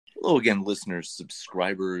Hello again, listeners,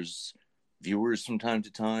 subscribers, viewers from time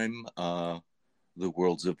to time. The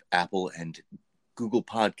worlds of Apple and Google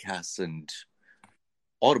Podcasts and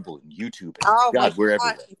Audible and YouTube. And Oh God, my we're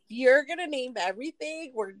gosh. everywhere. If you're going to name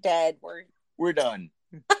everything, we're dead. We're done.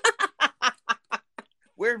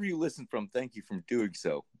 Wherever you listen from, thank you for doing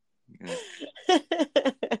so.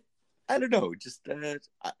 I don't know. Just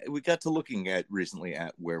we got to looking at recently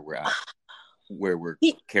at where we're at, where we're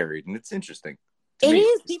carried, and it's interesting. It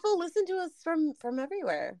is. People listen to us from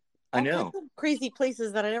everywhere. I know. All kinds of crazy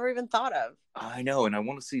places that I never even thought of. I know, and I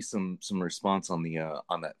want to see some response on the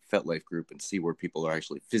on that FetLife group and see where people are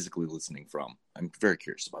actually physically listening from. I'm very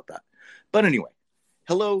curious about that. But anyway,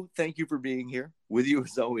 hello, thank you for being here. With you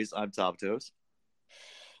as always, I'm Top Toes.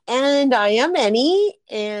 And I am Annie,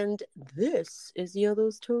 and this is the Yo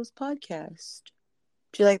Those Toes podcast.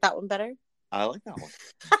 Do you like that one better? I like that one.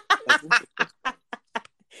 That's interesting.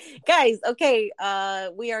 Guys, okay,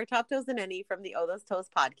 we are Top Toes and Annie from the Oh Those Toes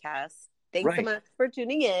podcast. Thanks so much for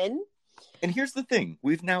tuning in. And here's the thing.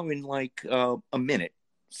 We've now in like a minute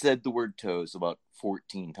said the word toes about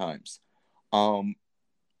 14 times.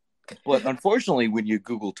 But unfortunately, when you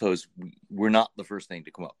Google toes, we're not the first thing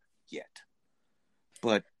to come up yet.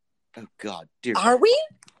 But, oh God, dear. Are we?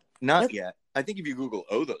 Not yet. I think if you Google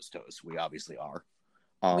Oh Those Toes, we obviously are.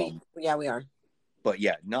 We are. But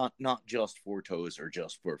yeah, not just for toes or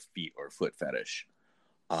just for feet or foot fetish.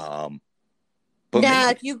 But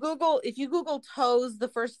yeah, if you Google toes, the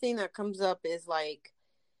first thing that comes up is like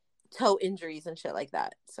toe injuries and shit like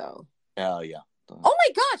that. So yeah. Oh my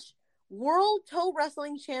gosh. World Toe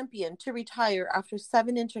Wrestling Champion to retire after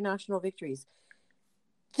 7 international victories.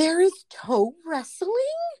 There is toe wrestling?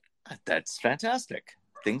 That's fantastic.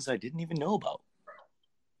 Things I didn't even know about.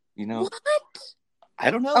 You know? What? I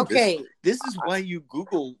don't know. Okay. This is why you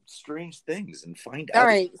Google strange things and find out. All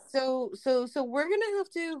right. So we're going to have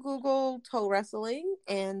to Google toe wrestling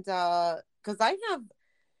and cuz I have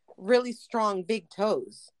really strong big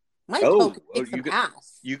toes. My toe can kick some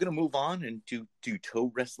ass. You going to move on and do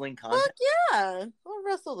toe wrestling content? Fuck yeah. I'll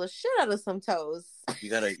wrestle the shit out of some toes. You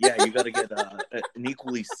got to get an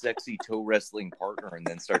equally sexy toe wrestling partner and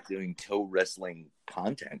then start doing toe wrestling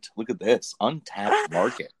content. Look at this. Untapped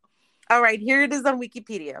market. All right, here it is on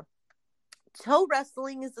Wikipedia. Toe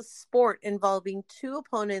wrestling is a sport involving two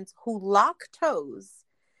opponents who lock toes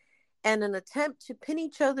and an attempt to pin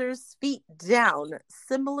each other's feet down,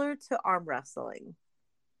 similar to arm wrestling.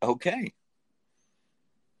 Okay.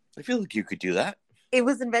 I feel like you could do that. It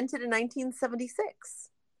was invented in 1976.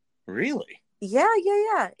 Really?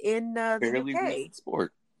 Yeah. In the Fairly UK. recent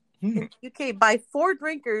sport. In the UK, by 4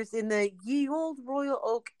 drinkers in the Ye Old Royal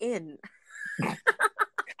Oak Inn.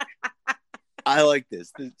 I like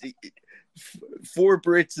this. 4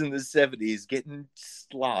 Brits in the 70s getting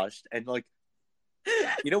sloshed and like,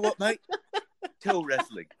 you know what, mate? Toe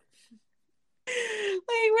wrestling.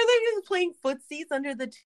 Like, were they just playing footsies under the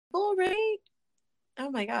table, right?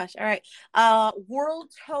 Oh my gosh. All right.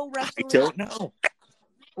 World Toe Wrestling. I don't know.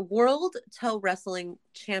 World Toe Wrestling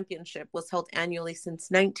Championship was held annually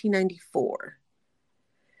since 1994.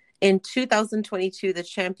 In 2022, the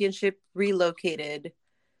championship relocated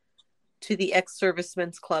to the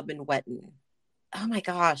ex-servicemen's club in Wetton. Oh my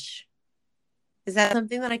gosh. Is that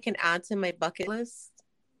something that I can add to my bucket list?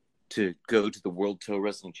 To go to the World Toe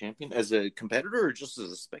Wrestling Champion as a competitor or just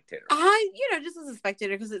as a spectator? Just as a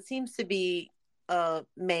spectator, because it seems to be a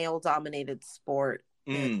male-dominated sport.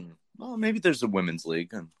 Well, maybe there's a women's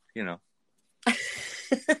league, and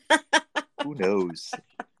who knows?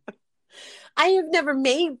 I have never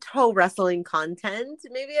made toe wrestling content.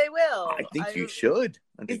 Maybe I will. I think you should.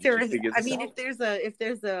 If there's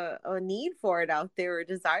a need for it out there, or a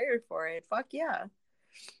desire for it, fuck yeah.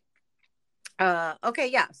 Okay,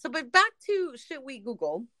 yeah. So, but back to should we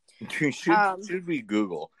Google? Should we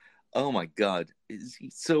Google? Oh my God!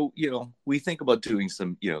 So we think about doing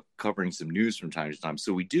some covering some news from time to time.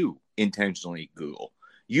 So we do intentionally Google.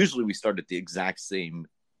 Usually we start at the exact same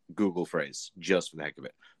Google phrase just for the heck of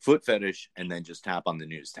it. Foot fetish, and then just tap on the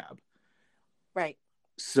news tab. Right.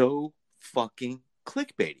 So fucking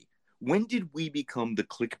clickbaity. When did we become the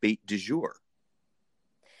clickbait du jour?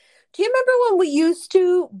 Do you remember when we used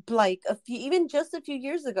to, like, even just a few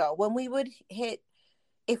years ago, when we would hit,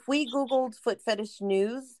 if we Googled foot fetish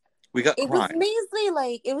news, we got crime. Mostly,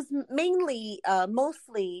 like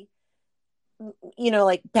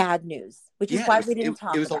bad news, which is why we didn't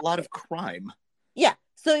talk about it. It was a lot of crime. Yeah.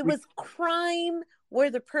 So it was crime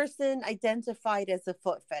where the person identified as a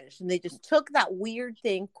foot fetish, and they just took that weird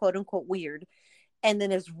thing, quote unquote weird, and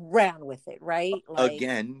then just ran with it, right?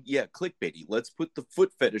 Again, yeah, clickbaity. Let's put the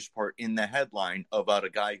foot fetish part in the headline about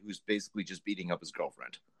a guy who's basically just beating up his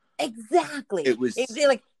girlfriend. Exactly. It was It's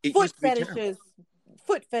like it foot used to be terrible.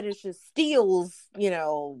 fetishes steals,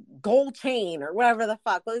 gold chain or whatever the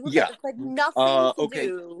fuck. Like, Yeah. it's like nothing to Okay.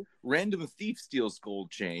 do. Random thief steals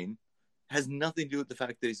gold chain has nothing to do with the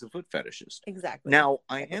fact that he's a foot fetishist. Exactly. Now,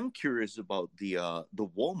 I am curious about the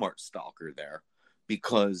Walmart stalker there,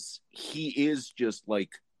 because he is just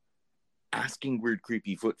like asking weird,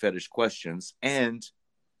 creepy foot fetish questions and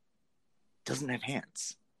doesn't have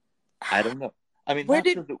hands. I don't know. I mean, not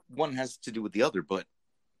sure that one has to do with the other, but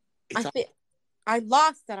I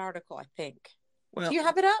lost that article, I think. Well, do you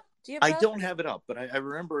have it up? I don't have it up, but I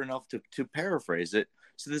remember enough to paraphrase it.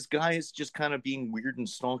 So this guy is just kind of being weird and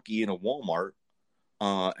stalky in a Walmart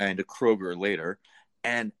and a Kroger later,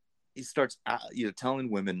 and he starts telling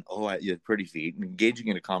women, "Oh, you have pretty feet," and engaging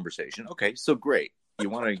in a conversation. Okay, so great. You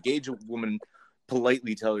want to engage a woman,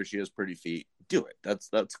 politely tell her she has pretty feet. Do it.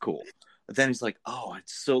 That's cool. But then he's like, "Oh, I'd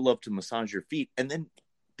so love to massage your feet," and then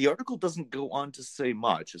the article doesn't go on to say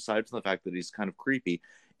much aside from the fact that he's kind of creepy,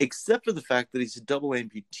 except for the fact that he's a double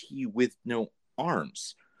amputee with no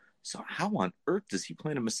arms. So how on earth does he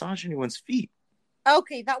plan to massage anyone's feet?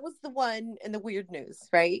 Okay, that was the one in the weird news,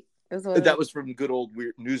 right? That was from good old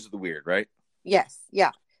weird news of the weird, right? Yes,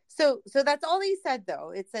 yeah. So that's all they said,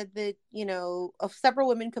 though. It said that, several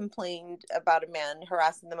women complained about a man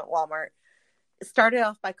harassing them at Walmart. Started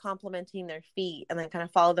off by complimenting their feet and then kind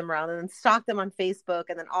of followed them around and then stalked them on Facebook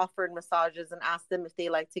and then offered massages and asked them if they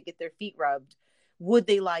like to get their feet rubbed. Would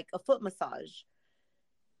they like a foot massage?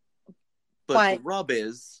 But the rub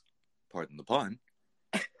is, pardon the pun,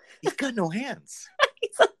 he's got no hands.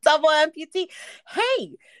 He's a double amputee.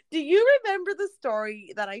 Hey, do you remember the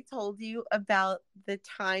story that I told you about the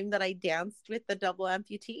time that I danced with the double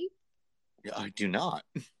amputee? Yeah, I do not.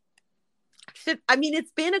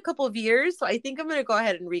 It's been a couple of years, so I think I'm going to go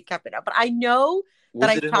ahead and recap it up. But I know that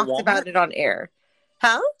I talked about it on air.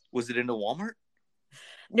 Huh? Was it in a Walmart?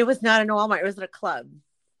 It was not in a Walmart. It was at a club.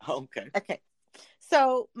 Oh, okay. Okay.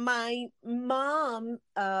 So my mom,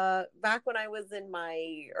 back when I was in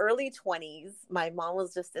my early 20s, my mom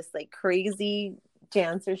was just this like crazy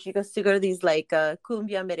dancer. She goes to go to these like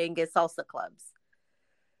cumbia, merengue, salsa clubs.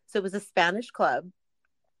 So it was a Spanish club.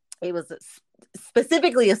 It was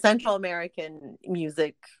specifically a Central American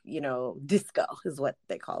music, disco is what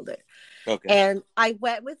they called it. Okay. And I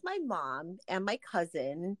went with my mom and my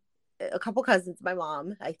cousin, a couple cousins, my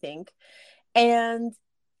mom, I think. And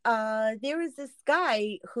there was this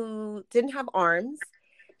guy who didn't have arms.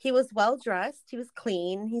 He was well dressed. He was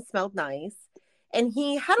clean. He smelled nice. And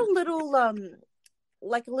he had a little,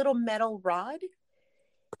 like a little metal rod.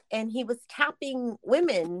 And he was tapping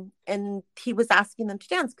women and he was asking them to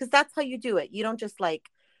dance, because that's how you do it. You don't just like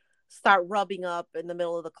start rubbing up in the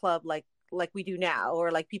middle of the club like we do now, or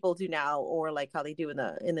like people do now, or like how they do in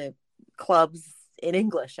the clubs in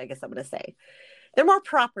English, I guess I'm going to say. They're more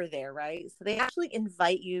proper there, right? So they actually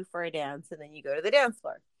invite you for a dance and then you go to the dance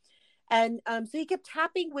floor. And so he kept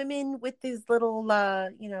tapping women with this little,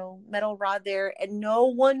 metal rod there, and no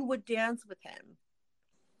one would dance with him.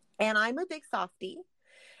 And I'm a big softie.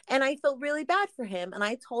 And I felt really bad for him. And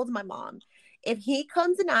I told my mom, if he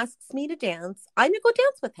comes and asks me to dance, I'm going to go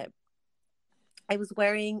dance with him. I was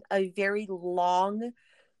wearing a very long,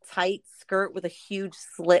 tight skirt with a huge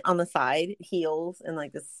slit on the side, heels, and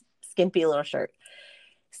like this skimpy little shirt.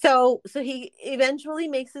 So he eventually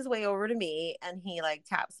makes his way over to me and he like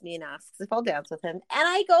taps me and asks if I'll dance with him. And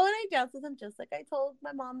I go and I dance with him just like I told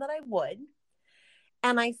my mom that I would.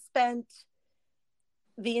 And I spent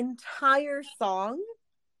the entire song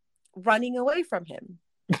running away from him.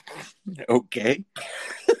 Okay.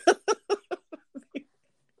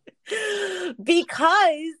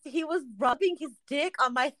 Because he was rubbing his dick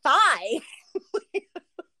on my thigh.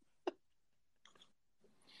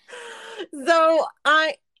 So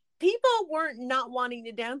people weren't not wanting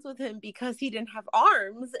to dance with him because he didn't have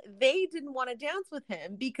arms. They didn't want to dance with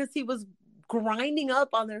him because he was grinding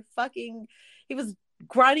up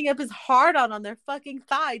his hard on their fucking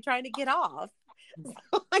thigh trying to get off.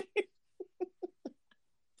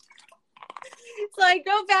 So I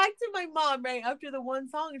go back to my mom right after the one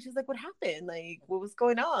song and she's like, what happened? Like, what was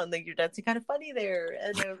going on? Like, you're dancing kind of funny there.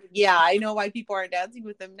 And I was like, yeah, I know why people aren't dancing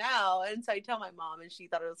with him now. And so I tell my mom and she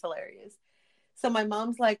thought it was hilarious. So my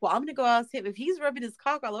mom's like, well, I'm going to go ask him. If he's rubbing his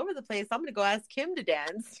cock all over the place, I'm going to go ask him to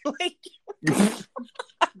dance.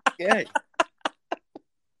 Okay.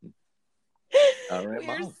 All right,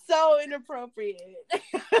 we're Mom. so inappropriate.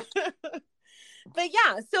 But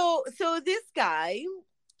yeah, so this guy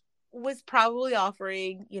was probably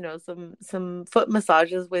offering, some foot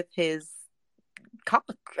massages with his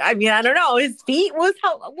cock. I mean, I don't know. His feet was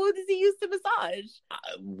what does he use to massage?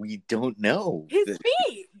 We don't know. His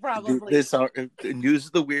feet, probably. The News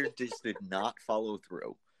of the Weird just did not follow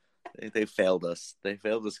through. They failed us. They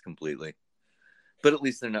failed us completely. But at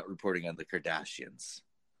least they're not reporting on the Kardashians.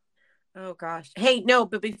 Oh gosh. Hey, no,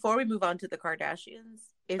 but before we move on to the Kardashians,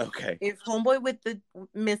 if homeboy with the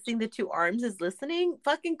missing the two arms is listening,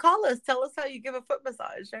 fucking call us. Tell us how you give a foot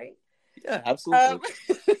massage, right? Yeah,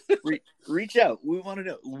 absolutely. Reach out. We want to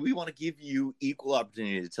know. We want to give you equal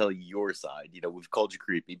opportunity to tell your side. You know, we've called you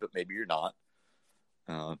creepy, but maybe you're not.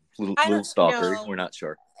 Little stalker. We're not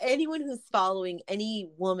sure. Anyone who's following any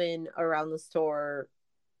woman around the store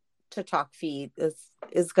to talk feet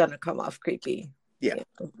is gonna come off creepy. Yeah.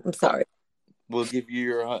 I'm sorry. We'll give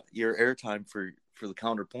you your airtime for the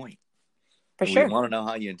counterpoint. For sure. We want to know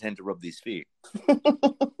how you intend to rub these feet.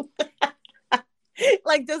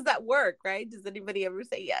 Like, does that work, right? Does anybody ever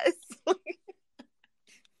say yes?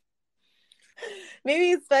 Maybe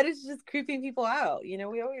his fetish is just creeping people out. You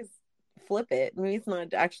know, we always flip it. Maybe it's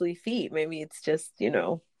not actually feet. Maybe it's just, you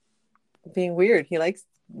know, being weird. He likes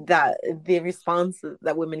the response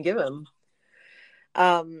that women give him.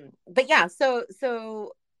 But yeah,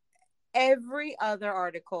 so every other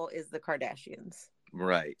article is the Kardashians.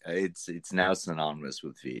 Right. It's now synonymous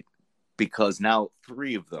with feet because now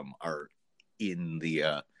 3 of them are in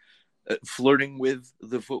the flirting with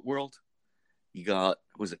the foot world. You got,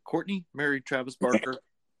 was it Kourtney married Travis Barker?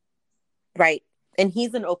 Right. And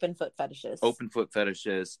he's an open foot fetishist. Open foot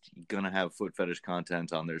fetishist. Gonna have foot fetish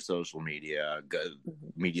content on their social media.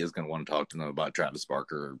 Media's gonna want to talk to them about Travis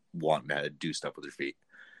Barker wanting to do stuff with their feet.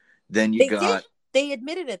 Then they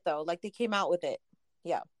admitted it though, like they came out with it.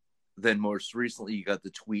 Yeah. Then most recently you got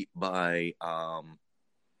the tweet by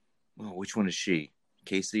which one is she?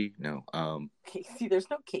 Casey? No. Casey, there's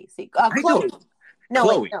no Casey. Chloe. No,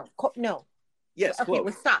 Chloe. Wait, no. Yes, okay, Chloe.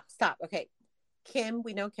 Well, stop. Okay. Kim,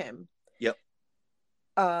 we know Kim. Yep.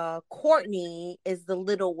 Kourtney is the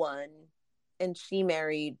little one, and she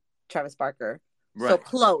married Travis Barker. Right. So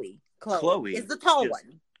Chloe is the tall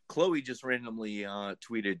one. Chloe just randomly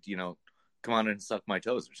tweeted, you know, come on and suck my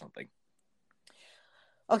toes or something.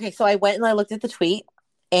 Okay, so I went and I looked at the tweet,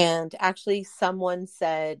 and actually someone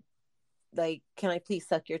said, like, can I please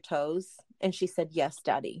suck your toes? And she said, yes,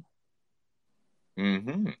 daddy.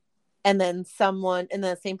 Mm-hmm. And then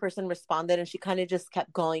the same person responded, and she kind of just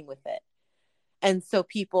kept going with it. And so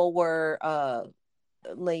people were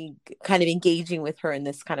like kind of engaging with her in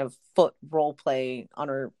this kind of foot role play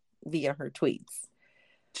via her tweets.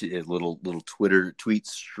 A little Twitter tweet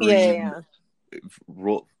stream. Yeah.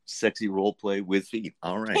 Sexy role play with feet.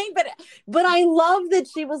 All right. Hey, but I love that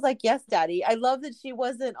she was like, yes, daddy. I love that she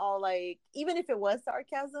wasn't all like, even if it was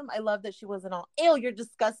sarcasm, I love that she wasn't all, ew, you're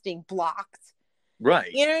disgusting, blocked.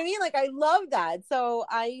 Right. You know what I mean? Like, I love that. So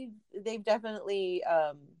they've definitely,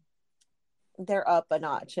 they're up a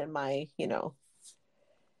notch in my, you know,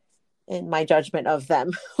 in my judgment of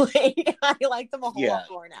them. Like, I like them a whole lot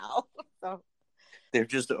more now. So they're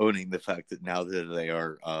just owning the fact that now that they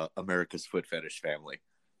are America's foot fetish family.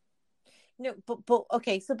 No, but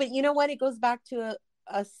okay. So, but you know what? It goes back to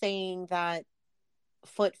a saying that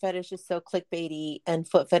foot fetish is so clickbaity and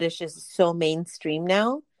foot fetish is so mainstream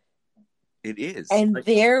now. It is. And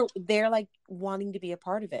they're like wanting to be a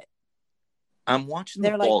part of it. I'm watching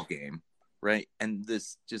the ball game, right? And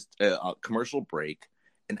this just a commercial break,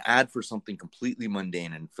 an ad for something completely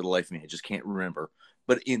mundane, and for the life of me, I just can't remember.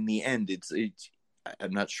 But in the end, it's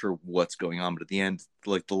I'm not sure what's going on, but at the end,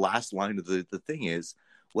 like the last line of the thing is,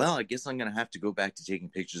 well, I guess I'm going to have to go back to taking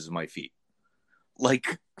pictures of my feet.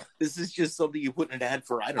 Like, this is just something you put in an ad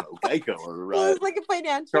for, I don't know, Geico or like a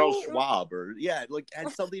financial Charles Schwab or like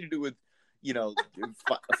had something to do with, you know,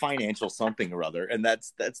 financial something or other. And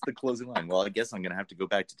that's the closing line. Well, I guess I'm going to have to go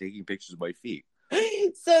back to taking pictures of my feet.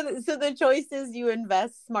 So the choice is you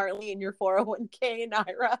invest smartly in your 401k and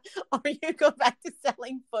IRA, or you go back to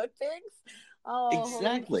selling foot pics. Oh,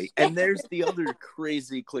 exactly. And there's the other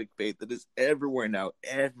crazy clickbait that is everywhere now.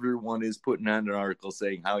 Everyone is putting out an article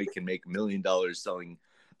saying how he can make $1 million selling.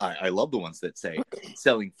 I love the ones that say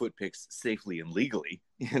selling foot pics safely and legally.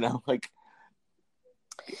 You know, like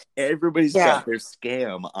everybody's got their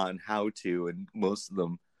scam on how to, and most of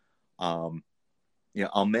them.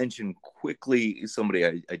 I'll mention quickly somebody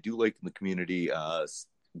I do like in the community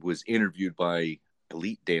was interviewed by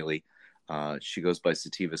Elite Daily. She goes by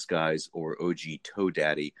Sativa Skies or OG Toe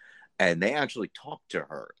Daddy, and they actually talked to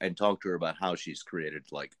her about how she's created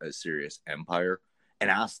like a serious empire and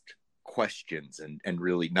asked questions and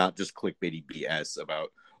really not just clickbaity BS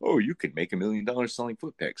about, oh, you could make $1 million selling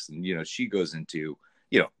foot pics. And, you know, she goes into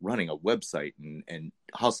running a website and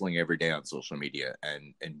hustling every day on social media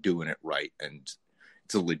and doing it right. And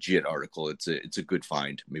it's a legit article. It's a good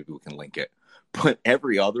find. Maybe we can link it. But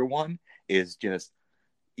every other one is just,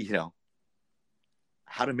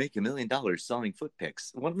 how to make $1 million selling foot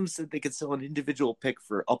picks. One of them said they could sell an individual pick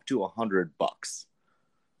for up to $100.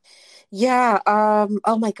 Yeah.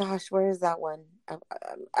 Oh my gosh, where is that one?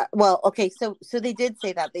 Well, okay. So they did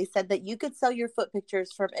say that. They said that you could sell your foot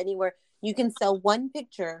pictures from anywhere. You can sell one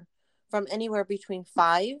picture from anywhere between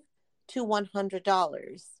 $5 to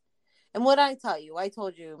 $100. And what I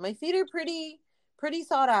told you, my feet are pretty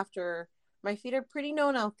sought after. My feet are pretty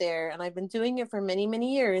known out there, and I've been doing it for many,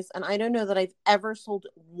 many years. And I don't know that I've ever sold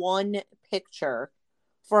one picture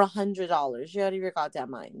for $100. You're out of your goddamn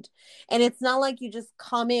mind. And it's not like you just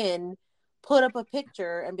come in, put up a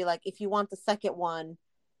picture, and be like, if you want the second one,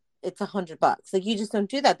 it's $100. Like, you just don't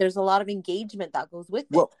do that. There's a lot of engagement that goes with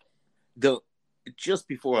it. Well, just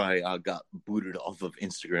before I got booted off of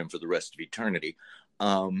Instagram for the rest of eternity,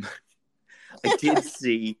 I did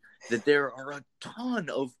see that there are a ton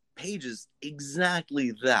of pages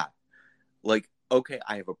exactly that. Like, okay,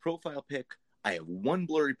 I have a profile pic, I have one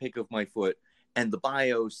blurry pic of my foot, and the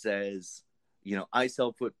bio says, I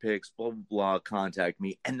sell foot pics, blah, blah, blah, contact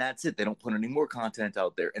me. And that's it. They don't put any more content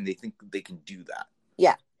out there, and they think they can do that.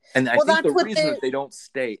 Yeah. And I think the reason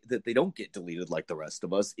that they don't get deleted like the rest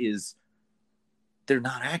of us is they're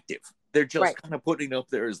not active. They're just kind of putting it up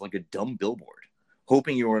there as like a dumb billboard,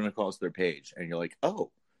 hoping you run across their page. And you're like,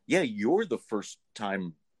 oh, yeah, you're the first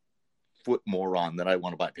time foot moron that I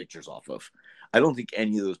want to buy pictures off of. I don't think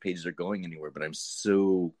any of those pages are going anywhere, but I'm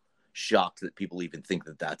so shocked that people even think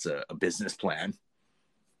that that's a business plan.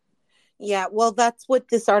 Yeah, well, that's what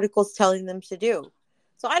this article is telling them to do.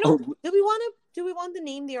 So I don't. Do we want to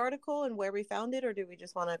name the article and where we found it, or do we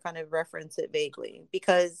just want to kind of reference it vaguely?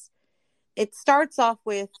 Because it starts off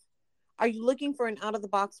with, "Are you looking for an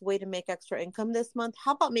out-of-the-box way to make extra income this month?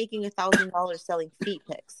 How about making $1,000 selling feet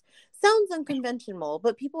pics? Sounds unconventional,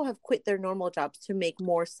 but people have quit their normal jobs to make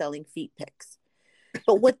more selling feet pics."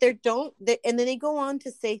 But what and then they go on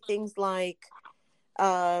to say things like,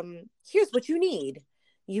 "Here's what you need.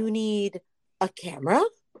 You need a camera,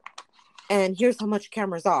 and here's how much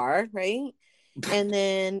cameras are, right?" And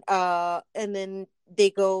then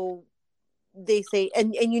they say,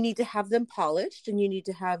 and you need to have them polished, and you need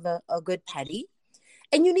to have a good petty,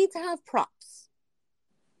 and you need to have props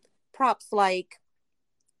like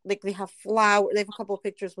they have they have a couple of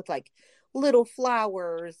pictures with like little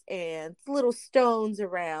flowers and little stones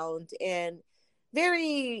around, and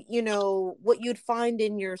very, what you'd find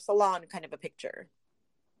in your salon kind of a picture.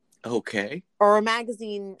 Okay. Or a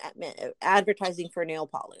magazine advertising for nail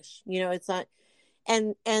polish. It's not,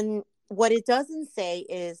 and what it doesn't say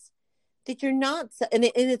is that you're not, and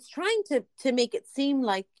it's trying to make it seem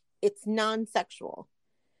like it's non-sexual.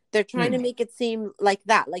 They're trying to make it seem like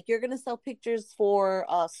that, like you're going to sell pictures for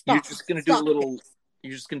stock. You're just going to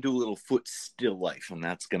do a little foot still life, and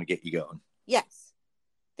that's going to get you going. Yes.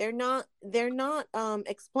 They're not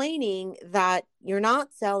explaining that you're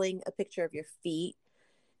not selling a picture of your feet.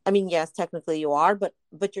 I mean, yes, technically you are, but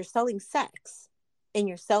you're selling sex, and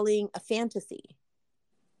you're selling a fantasy.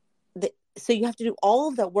 So you have to do all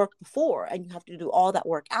of that work before, and you have to do all that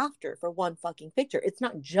work after for one fucking picture. It's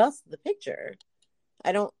not just the picture.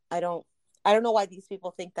 I don't know why these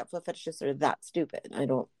people think that foot fetishists are that stupid.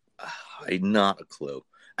 Not a clue.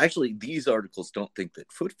 Actually, these articles don't think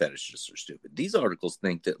that foot fetishists are stupid. These articles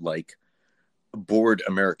think that, like, bored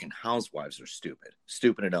American housewives are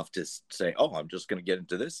stupid enough to say, oh, I'm just going to get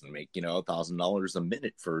into this and make, $1,000 a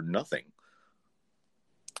minute for nothing.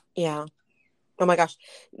 Yeah. Oh my gosh.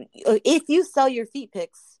 If you sell your feet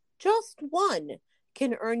pics, just one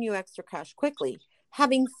can earn you extra cash quickly.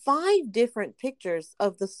 Having 5 different pictures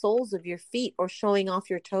of the soles of your feet or showing off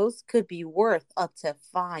your toes could be worth up to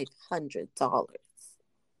 $500.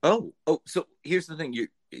 Oh, so here's the thing.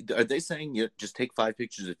 Are they saying you just take 5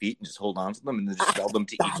 pictures of feet and just hold on to them and then just sell them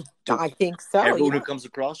to each? I think so. Everyone who comes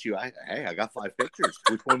across you, I got 5 pictures.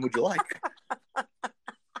 Which one would you like?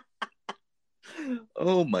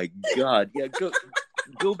 Oh my God! Yeah,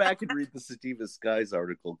 go back and read the Sativa Skies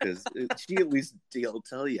article, because she at least will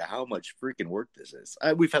tell you how much freaking work this is.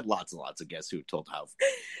 We've had lots and lots of guests who told how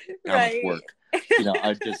much work.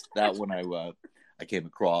 I just that one I came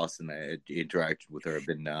across and I interacted with her. I've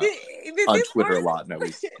been on Twitter a lot, and I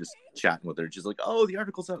was just chatting with her. She's like, "Oh, the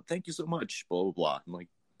article's out. Thank you so much." Blah blah blah. I'm like,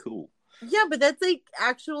 cool. Yeah, but that's like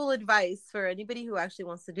actual advice for anybody who actually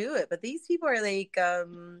wants to do it. But these people are like,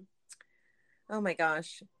 oh my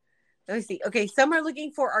gosh, Let me see. Okay, some are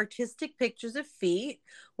looking for artistic pictures of feet,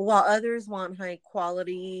 while others want high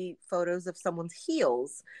quality photos of someone's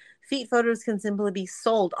heels. Feet photos can simply be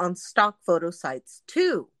sold on stock photo sites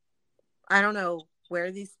too. I don't know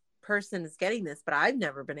where this person is getting this, but I've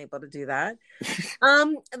never been able to do that.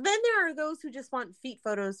 Then there are those who just want feet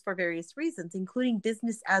photos for various reasons, including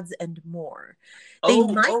business ads and more. They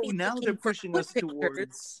might be Now they're looking for pushing foot us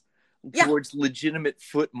pictures. towards legitimate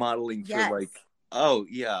foot modeling for Yes. like, oh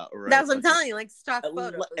yeah, right. That's what I'm telling you, like stock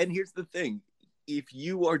photos. And here's the thing. If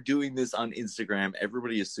you are doing this on Instagram,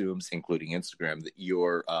 everybody assumes, including Instagram, that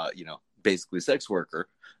you're, basically a sex worker,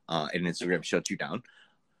 and Instagram shuts you down.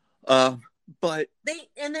 But they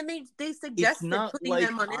suggested not putting like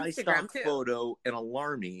them on Instagram too. Photo and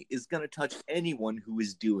Alarmy is going to touch anyone who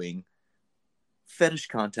is doing fetish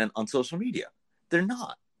content on social media. They're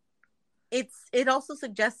not. It also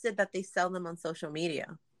suggested that they sell them on social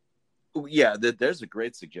media. Yeah, there's a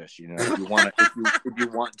great suggestion. If you want to, if you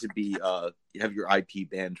want to be have your IP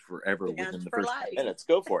banned forever within the first 10 minutes,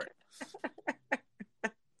 go for it.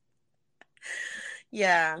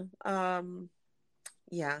 Yeah.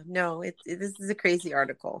 No, this is a crazy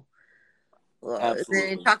article. Then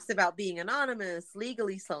it talks about being anonymous,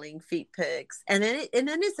 legally selling feet pics, and then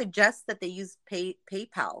it suggests that they use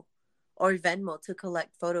PayPal or Venmo to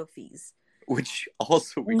collect photo fees. Which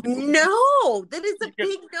also that is a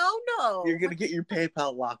big no. You're gonna get your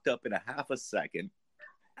PayPal locked up in a half a second.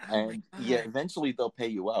 And eventually they'll pay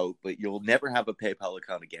you out, but you'll never have a PayPal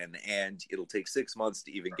account again, and it'll take 6 months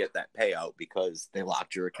to even get that payout because they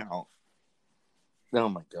locked your account. Oh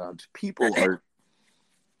my God, people are.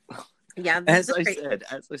 Yeah, as I said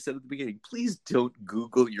at the beginning, please don't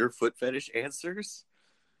Google your foot fetish answers.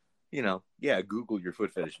 Google your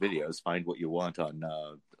foot fetish videos. Find what you want on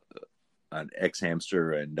X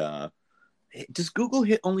Hamster, and does Google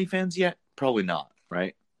hit OnlyFans yet? Probably not,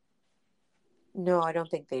 right? No, I don't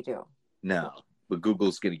think they do. No, but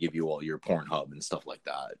Google's going to give you all your Pornhub and stuff like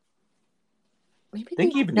that. Maybe I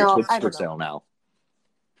think even your clips for sale now.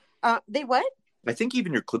 They what? I think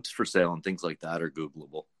even your clips for sale and things like that are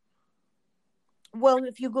Googleable. Well,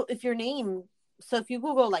 if you Google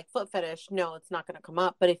like foot fetish, no, it's not going to come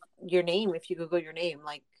up. But if you Google your name,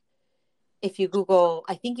 like if you Google,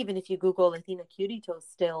 I think even if you Google Latina Cutie Toe,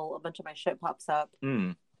 still a bunch of my shit pops up.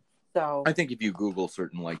 So I think if you Google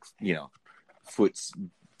certain foot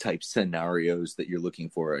type scenarios that you're looking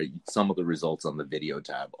for, some of the results on the video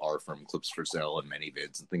tab are from clips for sale and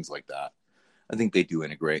ManyVids and things like that. I think they do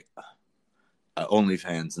integrate.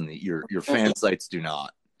 OnlyFans and your fan sites do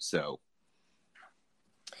not. So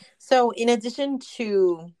in addition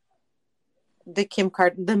to the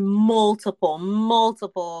multiple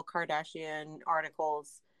Kardashian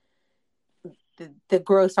articles, the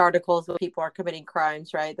gross articles where people are committing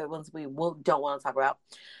crimes, right? The ones we don't want to talk about.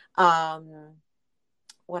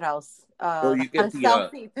 What else? You get the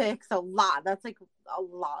selfie pics, a lot. That's like a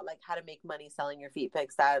lot. Like how to make money selling your feet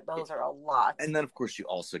pics. Those are a lot. And then of course you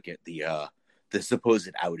also get the supposed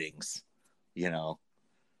outings, and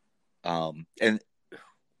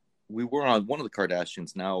we were on one of the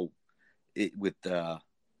Kardashians now.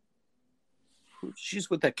 She's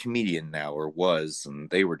with that comedian now, or was, and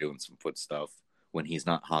they were doing some foot stuff when he's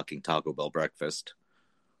not hawking Taco Bell breakfast.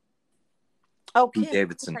 Oh, Pete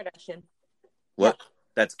Davidson. Kardashian. What? Yeah.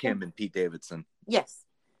 That's Kim and Pete Davidson. Yes.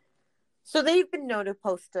 So they've been known to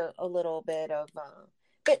post a little bit of.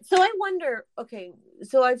 But so I wonder. Okay,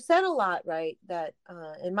 so I've said a lot, right? That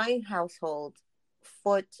in my household,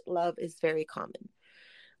 foot love is very common.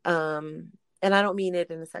 And I don't mean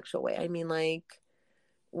it in a sexual way. I mean like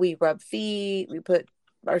we rub feet, we put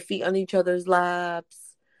our feet on each other's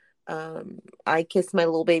laps. I kiss my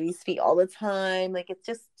little baby's feet all the time. Like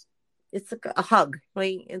it's like a hug,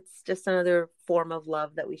 right? It's just another form of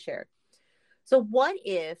love that we share. So what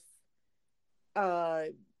if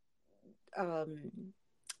they're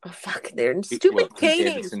stupid K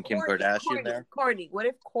names. Kim Kardashian there. Kourtney. What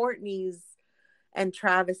if Kourtney's and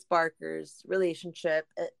Travis Barker's relationship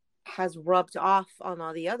has rubbed off on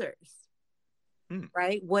all the others?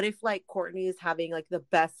 Right? What if like Kourtney is having like the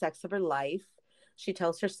best sex of her life? She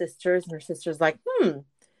tells her sisters, and her sisters like,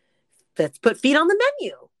 let's put feet on the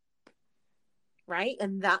menu. Right?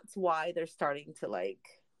 And that's why they're starting to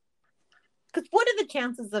because what are the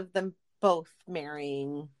chances of them both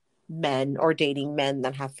marrying men or dating men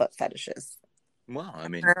that have foot fetishes? Well, I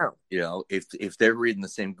mean, if they're reading the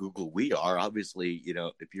same Google we are, obviously,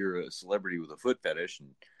 if you're a celebrity with a foot fetish and,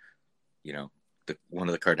 one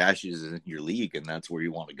of the Kardashians is in your league and that's where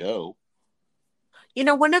you want to go.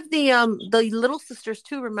 One of the little sisters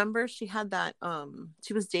too, remember she had that,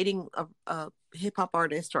 she was dating a hip hop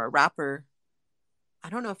artist or a rapper. I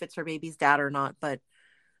don't know if it's her baby's dad or not, but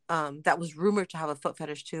that was rumored to have a foot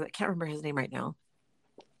fetish too. I can't remember his name right now.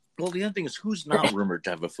 Well, the other thing is, who's not rumored to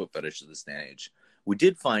have a foot fetish at this day and age? We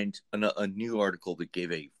did find a new article that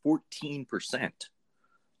gave a 14%.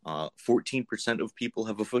 14% of people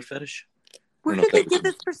have a foot fetish. Where did they get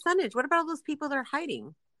this percentage? What about all those people that are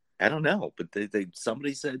hiding? I don't know, but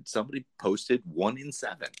somebody posted 1 in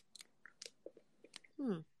 7.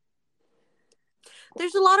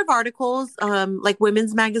 There's a lot of articles, like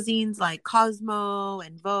women's magazines, like Cosmo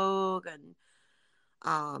and Vogue, and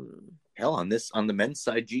hell, on the men's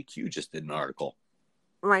side, GQ just did an article.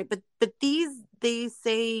 Right, but they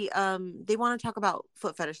say they want to talk about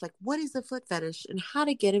foot fetish, like what is a foot fetish and how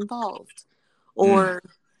to get involved, or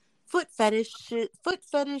foot fetish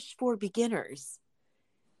for beginners.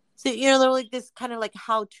 So they're like this kind of like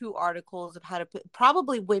how-to articles of how to put.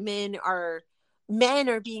 Probably men are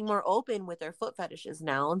being more open with their foot fetishes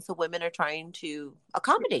now, and so women are trying to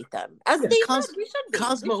accommodate them as we should be.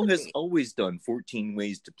 Cosmo has always done 14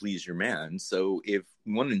 ways to please your man. So if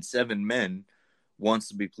 1 in 7 men wants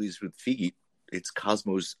to be pleased with feet, it's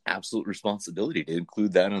Cosmo's absolute responsibility to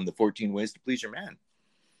include that on the 14 ways to please your man.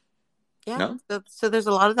 Yeah. No? So there's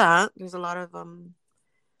a lot of that. There's a lot of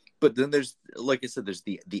But then there's, like I said, there's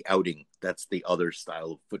the outing. That's the other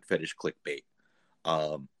style of foot fetish clickbait.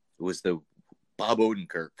 It was the Bob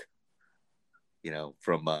Odenkirk,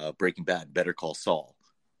 from Breaking Bad, Better Call Saul.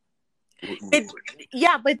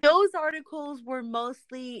 But those articles were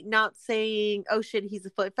mostly not saying, oh shit, he's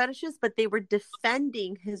a foot fetishist, but they were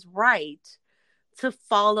defending his right to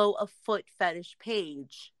follow a foot fetish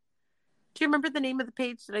page. Do you remember the name of the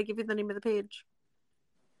page? Did I give you the name of the page?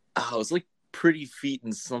 Oh, it was like Pretty Feet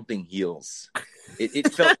and Something Heels.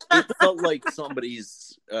 It felt like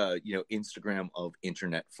somebody's Instagram of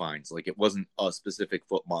internet finds. Like it wasn't a specific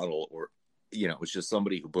foot model, or it was just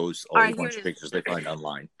somebody who posts a bunch of pictures they find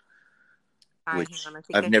online. Which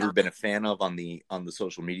I've never been a fan of on the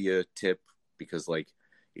social media tip, because like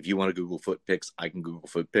if you want to Google foot pics, I can Google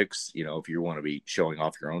foot pics. If you want to be showing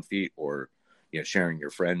off your own feet or sharing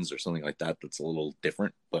your friends or something like that, that's a little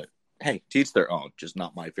different. But hey, to each their own. Just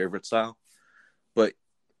not my favorite style. But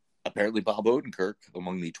apparently Bob Odenkirk,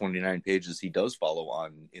 among the 29 pages he does follow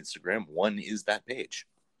on Instagram, one is that page.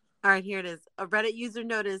 All right, here it is. A Reddit user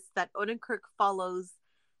noticed that Odenkirk follows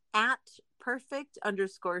at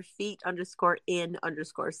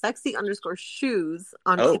perfect_feet_in_sexy_shoes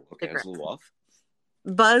on Instagram. Okay, it's a little off.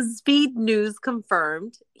 BuzzFeed News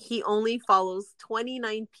confirmed he only follows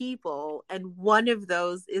 29 people, and one of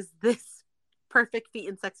those is this perfect feet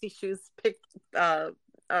and sexy shoes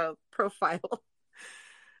profile.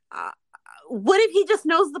 What if he just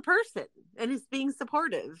knows the person and is being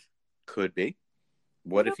supportive? Could be.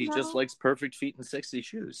 What if he just likes perfect feet and sexy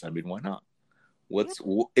shoes? I mean, why not? What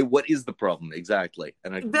is the problem exactly?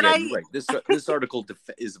 And you're right. This article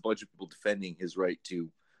is a bunch of people defending his right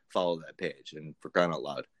to follow that page, and for crying out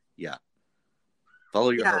loud, follow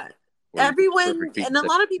your heart. Everyone, and a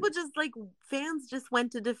lot of people just like fans just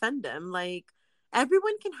went to defend him. Like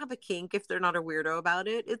everyone can have a kink if they're not a weirdo about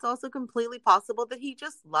it. It's also completely possible that he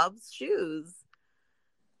just loves shoes.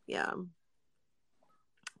 Yeah.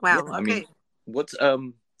 Wow. Yeah, okay. I mean, what's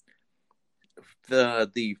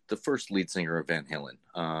the first lead singer of Van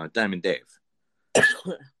Halen, Diamond Dave.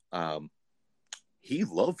 He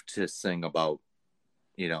loved to sing about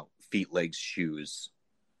feet, legs, shoes,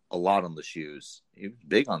 a lot on the shoes. He was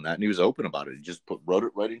big on that, and he was open about it. He just wrote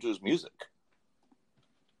it right into his music.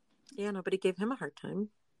 Yeah, nobody gave him a hard time.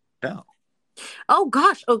 No. Oh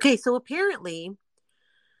gosh. Okay, so apparently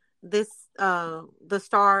this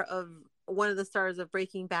one of the stars of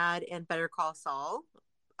Breaking Bad and Better Call Saul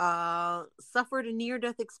suffered a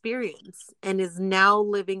near-death experience and is now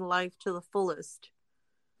living life to the fullest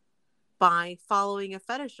by following a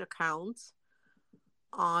fetish account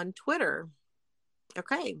on Twitter.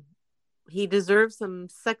 Okay. He deserves some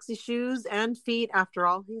sexy shoes and feet after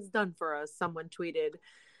all he's done for us, someone tweeted.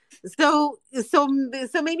 So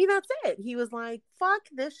maybe that's it. He was like, fuck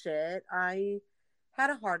this shit. I had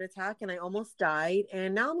a heart attack and I almost died,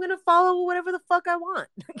 and now I'm going to follow whatever the fuck I want.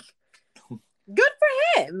 Good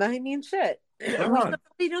for him. I mean, shit. We're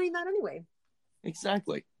be doing that anyway.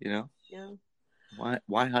 Exactly. Yeah.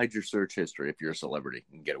 Why hide your search history if you're a celebrity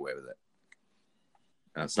and get away with it?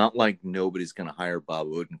 Now, it's not like nobody's going to hire Bob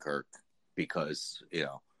Odenkirk because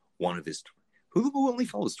one of his who only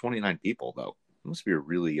follows 29 people though. It must be a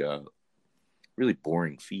really really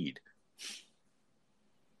boring feed.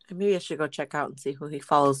 Maybe I should go check out and see who he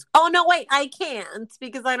follows. Oh no, wait, I can't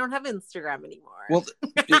because I don't have Instagram anymore. Well,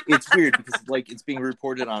 it's weird because like it's being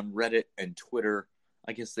reported on Reddit and Twitter,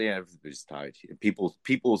 I guess everybody's tied.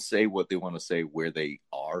 People say what they want to say where they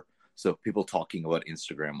are. So people talking about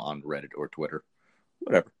Instagram on Reddit or Twitter,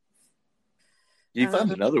 whatever. You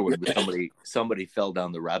found another one where somebody fell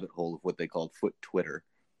down the rabbit hole of what they called foot Twitter.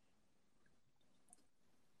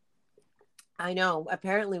 I know.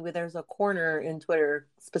 Apparently, there's a corner in Twitter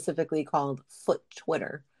specifically called foot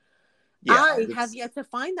Twitter. Yeah, I have yet to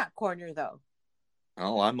find that corner though.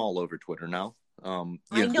 Oh, I'm all over Twitter now. I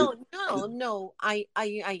know. No. I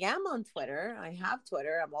am on Twitter. I have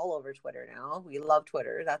Twitter. I'm all over Twitter now. We love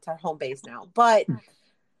Twitter. That's our home base now. But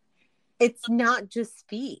it's not just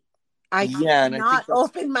feet. I cannot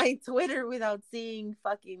open my Twitter without seeing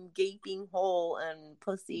fucking gaping hole and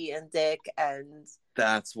pussy and dick, and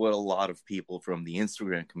that's what a lot of people from the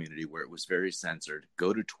Instagram community, where it was very censored,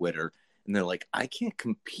 go to Twitter and they're like, I can't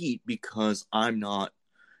compete because I'm not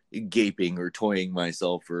gaping or toying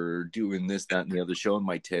myself or doing this, that, and the other, showing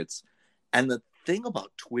my tits. And the thing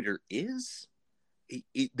about Twitter is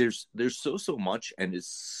there's so much, and it's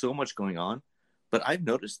so much going on. But I've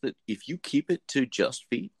noticed that if you keep it to just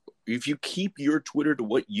feet, if you keep your Twitter to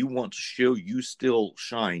what you want to show, you still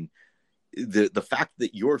shine. The fact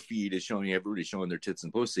that your feed is showing everybody showing their tits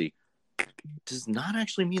and pussy does not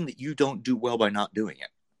actually mean that you don't do well by not doing it.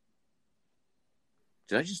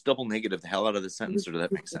 Did I just double negative the hell out of the sentence, or does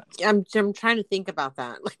that make sense? I'm trying to think about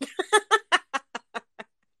that.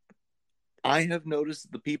 I have noticed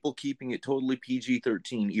that the people keeping it totally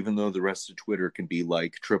PG-13, even though the rest of Twitter can be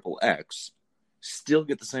like XXX, still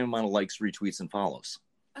get the same amount of likes, retweets, and follows.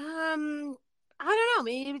 I don't know.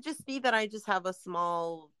 Maybe it would just be that I just have a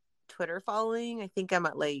small Twitter following. I think I'm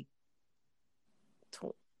at like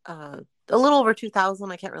a little over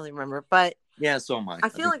 2,000. I can't really remember, but yeah, so am I. I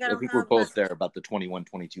think we're both there, about the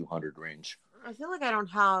 2,200 range. I feel like I don't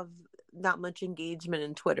have that much engagement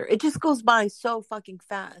in Twitter. It just goes by so fucking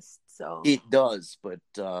fast. So it does, but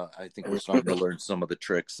I think we're starting to learn some of the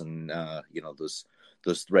tricks, and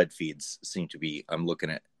those thread feeds seem to be. I'm looking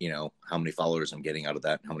at how many followers I'm getting out of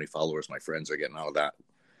that, and how many followers my friends are getting out of that.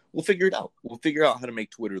 We'll figure it out. We'll figure out how to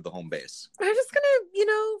make Twitter the home base. I'm just gonna,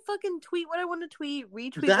 fucking tweet what I want to tweet,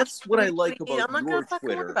 retweet. That's what I like about your Twitter. I'm not gonna fucking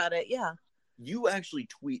worry about it. Yeah. You actually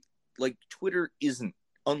tweet, like, Twitter isn't,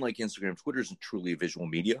 unlike Instagram, Twitter isn't truly a visual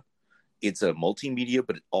media. It's a multimedia,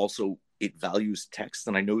 but it values text.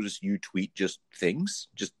 And I notice you tweet just things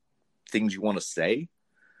you want to say,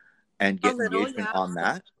 and get engagement on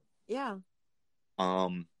that. Yeah.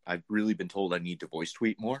 I've really been told I need to voice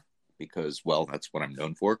tweet more because, well, that's what I'm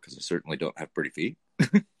known for, because I certainly don't have pretty feet.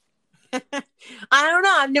 I don't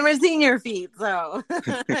know. I've never seen your feet, so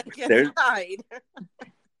I can't hide.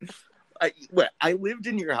 I lived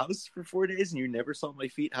in your house for 4 days and you never saw my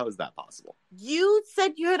feet? How is that possible? You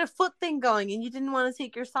said you had a foot thing going and you didn't want to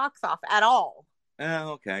take your socks off at all. Oh,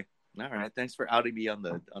 okay. All right. Thanks for outing me on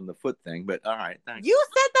the foot thing, but all right. Thanks. You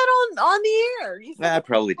said that on the air. I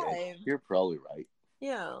probably did. You're probably right.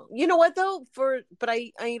 Yeah. You know what though? But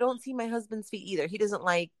I don't see my husband's feet either. He doesn't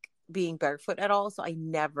like being barefoot at all, so I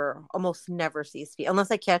almost never see his feet unless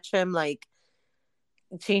I catch him like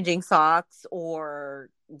changing socks or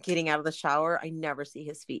getting out of the shower. I never see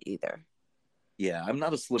his feet either. Yeah, I'm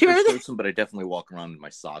not a slippers person, but I definitely walk around in my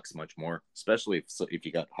socks much more, especially if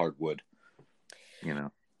you got hardwood. You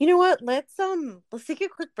know what? Let's take a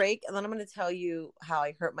quick break, and then I'm going to tell you how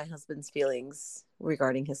I hurt my husband's feelings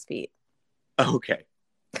regarding his feet. Okay.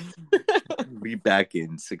 Be back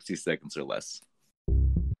in 60 seconds or less.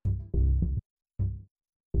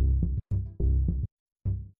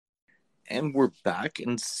 And we're back,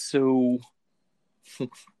 and so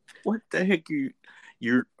what the heck?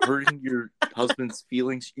 You're hurting your husband's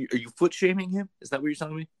feelings? Are you foot shaming him? Is that what you're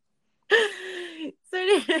telling me?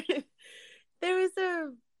 So there was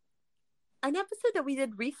an episode that we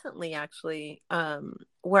did recently, actually,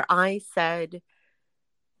 where I said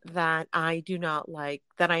that I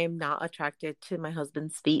am not attracted to my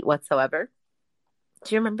husband's feet whatsoever.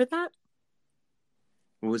 Do you remember that?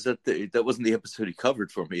 Was that that wasn't the episode he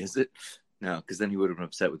covered for me, is it? No, because then he would have been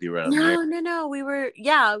upset with you right on there. No. We were,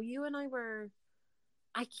 you and I were.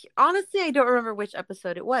 Honestly, I don't remember which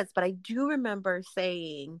episode it was, but I do remember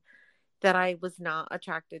saying that I was not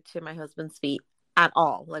attracted to my husband's feet at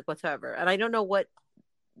all, like whatsoever. And I don't know what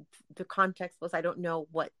the context was. I don't know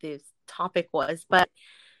what this topic was, but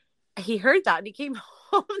he heard that and he came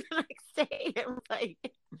home the next day and was like,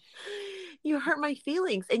 you hurt my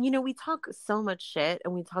feelings. And we talk so much shit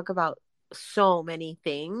and we talk about so many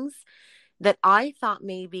things that I thought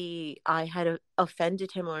maybe I had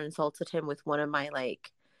offended him or insulted him with one of my like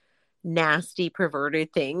nasty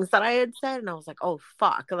perverted things that I had said. And I was like, oh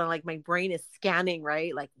fuck. And then like my brain is scanning,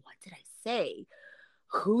 right? Like, what did I say?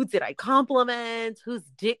 who did I compliment? Whose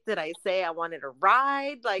dick did I say I wanted to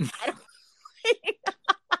ride? Like, I don't.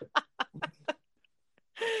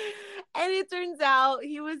 And it turns out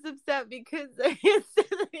he was upset because he said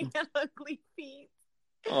that he had ugly feet.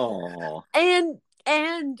 Oh.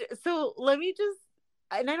 And so let me just,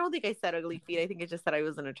 and I don't think I said ugly feet. I think I just said I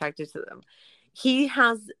wasn't attracted to them. He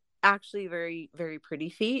has actually very, very pretty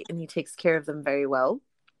feet, and he takes care of them very well.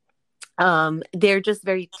 They're just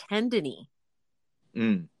very tendony.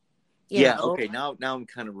 Mm. Yeah. Know? Okay. Now I'm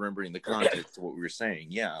kind of remembering the context of what we were saying.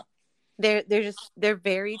 Yeah. They're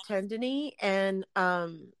very tendony, and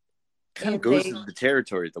kind of goes into the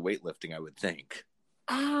territory of the weightlifting, I would think.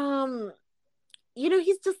 You know,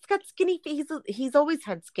 he's just got skinny feet. He's always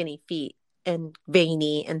had skinny feet and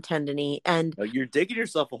veiny and tendony, and you're digging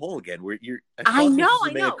yourself a hole again. Where you're, I know,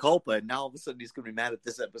 mea culpa, and now all of a sudden he's going to be mad at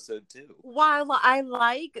this episode too. While I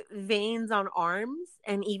like veins on arms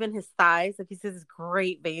and even his thighs, like he says,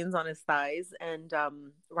 great veins on his thighs, and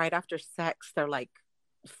right after sex, they're like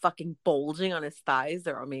fucking bulging on his thighs.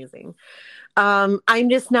 They're amazing. I'm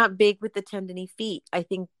just not big with the tendony feet. I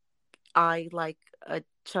think I like a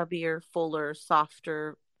chubbier, fuller,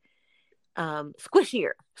 softer,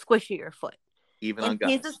 squishier foot. Even and on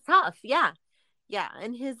guys. His is tough. Yeah.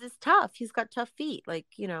 And his is tough. He's got tough feet. Like,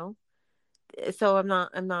 you know, so I'm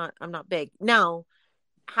not big. Now,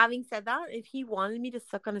 having said that, if he wanted me to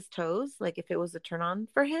suck on his toes, like if it was a turn on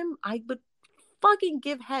for him, I would fucking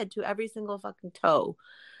give head to every single fucking toe.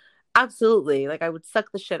 Absolutely. Like I would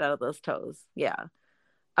suck the shit out of those toes. Yeah.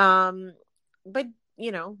 But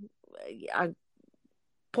you know,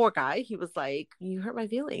 poor guy, he was like, you hurt my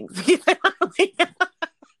feelings.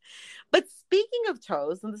 But speaking of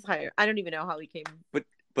toes, and this higher, I don't even know how we came but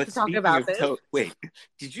to talk about this. Wait,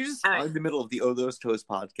 did you just in the middle of the Oh Those Toes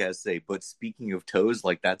podcast say, but speaking of toes,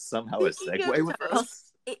 like that's somehow a segue with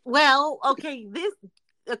us? Well, okay,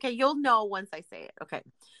 you'll know once I say it. Okay.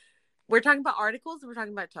 We're talking about articles and we're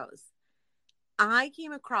talking about toes. I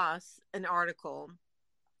came across an article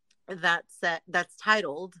that's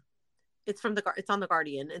titled, it's on The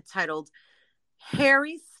Guardian. It's titled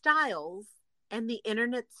Harry Styles and the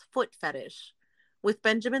Internet's Foot Fetish with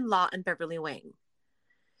Benjamin Law and Beverly Wang.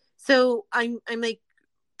 So I'm like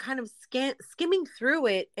kind of skimming through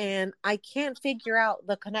it, and I can't figure out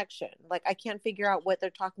the connection. Like I can't figure out what they're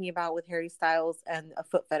talking about with Harry Styles and a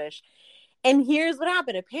foot fetish. And here's what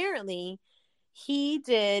happened. Apparently, he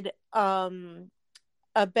did a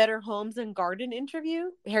Better Homes and Garden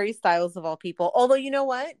interview. Harry Styles of all people. Although you know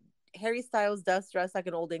what? Harry Styles does dress like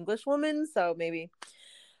an old English woman, so maybe.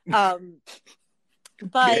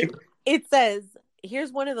 But okay. It says,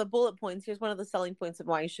 here's one of the bullet points. Here's one of the selling points of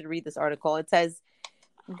why you should read this article. It says,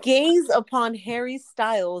 gaze upon Harry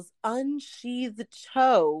Styles' unsheathed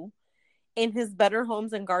toe in his Better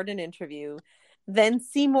Homes and Garden interview. Then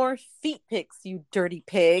see more feet pics, you dirty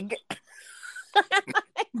pig.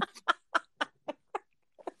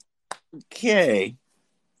 Okay.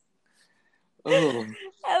 Oh.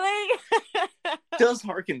 Does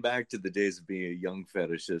harken back to the days of being a young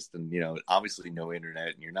fetishist, and you know, obviously no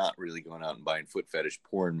internet, and you're not really going out and buying foot fetish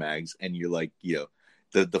porn mags, and you're like, you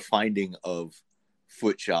know, the finding of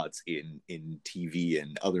foot shots in TV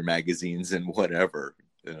and other magazines and whatever,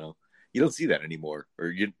 you know, you don't see that anymore,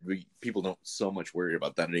 or people don't so much worry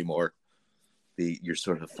about that anymore. Your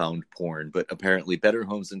sort of found porn, but apparently Better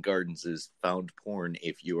Homes and Gardens is found porn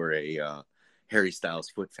if you are a Harry Styles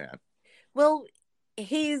foot fan. Well,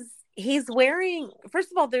 he's wearing,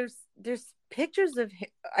 first of all, there's pictures of,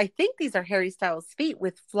 I think these are Harry Styles' feet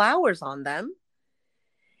with flowers on them.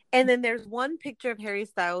 And then there's one picture of Harry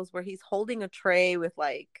Styles where he's holding a tray with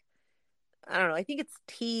like, I don't know, I think it's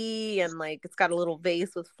tea, and like it's got a little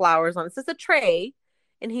vase with flowers on it. So it's a tray,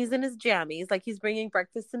 and he's in his jammies, like he's bringing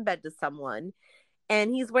breakfast in bed to someone.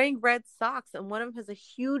 And he's wearing red socks, and one of them has a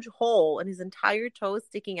huge hole, and his entire toe is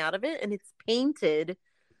sticking out of it, and it's painted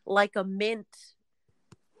like a mint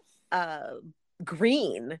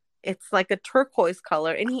green. It's like a turquoise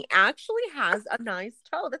color, and he actually has a nice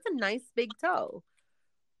toe. That's a nice big toe.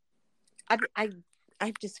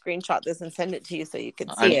 I've just screenshot this and send it to you so you can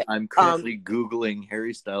see it. I'm currently Googling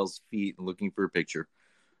Harry Styles' feet and looking for a picture.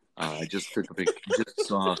 I just took a picture. Just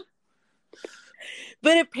saw.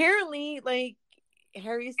 But apparently, like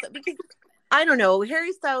because I don't know,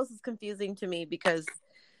 Harry Styles is confusing to me because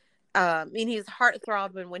he's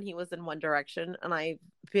heartthrob when he was in One Direction, and I've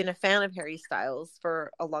been a fan of Harry Styles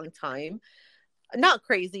for a long time. Not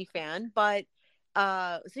crazy fan, but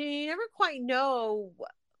so you never quite know.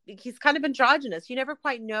 He's kind of androgynous. You never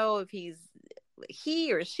quite know if he's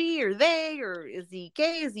he or she or they, or is he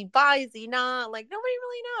gay? Is he bi? Is he not? Like, nobody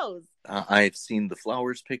really knows. I've seen the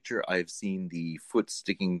flowers picture. I've seen the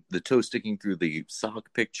toe sticking through the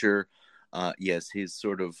sock picture. Yes, he's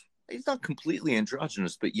not completely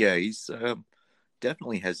androgynous, but yeah, he's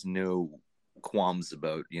definitely has no qualms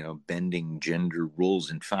about, bending gender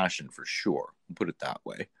rules in fashion for sure. Put it that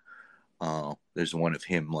way. There's one of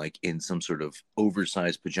him like in some sort of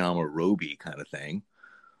oversized pajama roby kind of thing.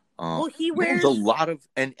 Well, he There's wears a lot of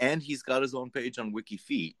and he's got his own page on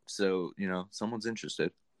WikiFeet, so someone's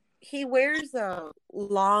interested. he wears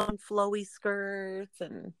long flowy skirts,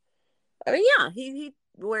 and I mean, yeah, he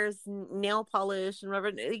wears nail polish and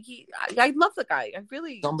whatever. I love the guy. I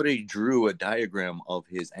really. Somebody drew a diagram of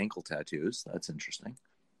his ankle tattoos. That's interesting.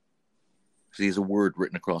 So he has a word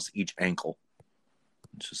written across each ankle.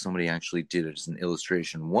 So somebody actually did it as an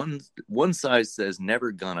illustration. One side says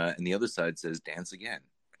 "never gonna," and the other side says "dance again."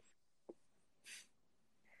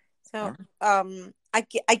 So, I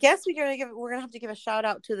guess we're gonna have to give a shout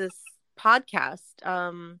out to this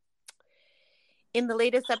podcast. In the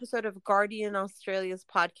latest episode of Guardian Australia's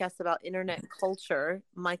podcast about internet culture,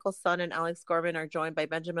 Michael Sun and Alex Gorman are joined by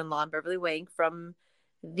Benjamin Law and Beverly Wang from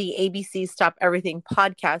the ABC Stop Everything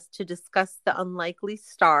podcast to discuss the unlikely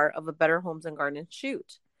star of a Better Homes and Gardens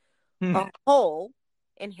shoot, a hole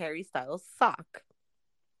in Harry Styles' sock.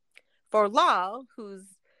 For Law, whose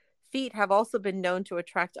feet have also been known to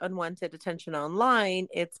attract unwanted attention online,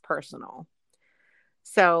 it's personal.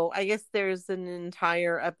 So I guess there's an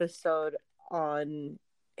entire episode on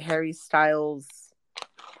Harry Styles'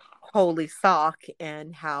 holy sock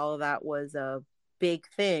and how that was a big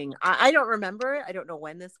thing. I don't remember it. I don't know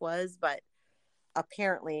when this was, but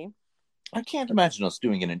apparently. I can't imagine us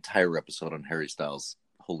doing an entire episode on Harry Styles'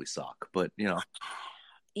 holy sock, but they're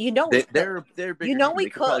bigger. We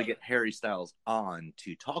could probably get Harry Styles on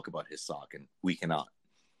to talk about his sock, and we cannot.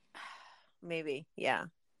 Maybe, yeah.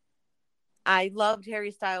 I loved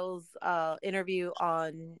Harry Styles' interview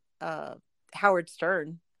on Howard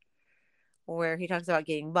Stern, where he talks about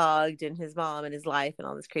getting mugged and his mom and his life and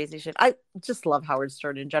all this crazy shit. I just love Howard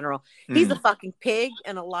Stern in general. He's a fucking pig,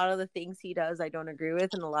 and a lot of the things he does I don't agree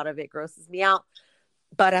with, and a lot of it grosses me out.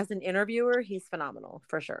 But as an interviewer, he's phenomenal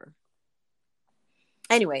for sure.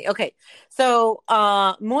 Anyway, okay. So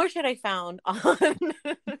more shit I found on foot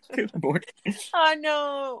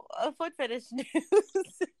fetish news.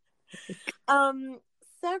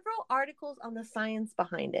 Several articles on the science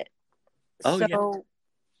behind it. Yeah.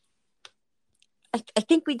 I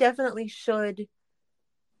think we definitely should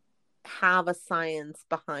have a science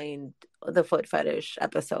behind the foot fetish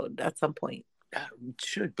episode at some point.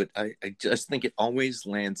 Should, but I just think it always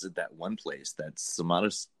lands at that one place, that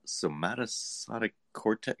somatosensory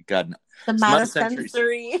cortex,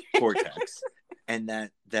 somatosensory cortex, and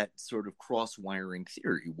that sort of cross-wiring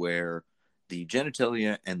theory where the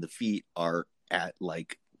genitalia and the feet are at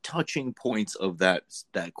like touching points of that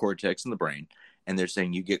cortex in the brain, and they're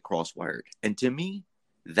saying you get cross-wired. And to me,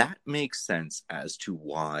 that makes sense as to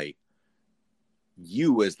why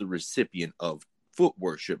you, as the recipient of foot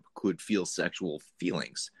worship, could feel sexual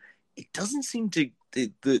feelings. It doesn't seem to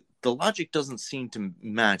the logic doesn't seem to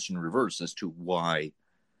match in reverse as to why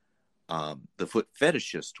the foot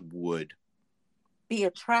fetishist would be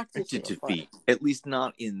attracted to feet, at least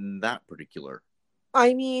not in that particular.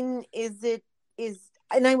 I mean,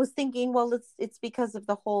 and I was thinking, well, it's because of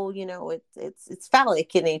the whole, it's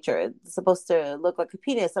phallic in nature. It's supposed to look like a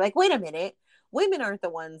penis. I'm like, wait a minute. Women aren't the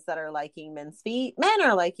ones that are liking men's feet. Men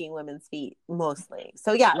are liking women's feet mostly.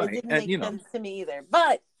 So yeah, right. It didn't make sense to me either.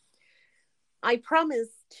 But I promise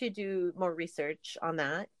to do more research on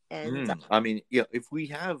that. And I mean, if we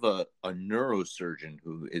have a neurosurgeon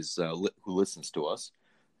who is who listens to us,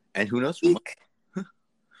 and who knows,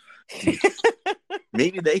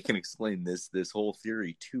 maybe they can explain this whole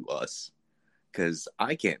theory to us, because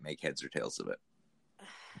I can't make heads or tails of it.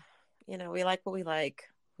 We like what we like.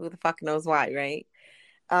 Who the fuck knows why, right?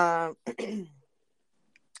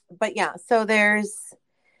 But yeah, so there's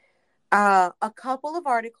a couple of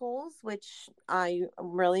articles which I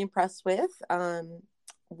am really impressed with.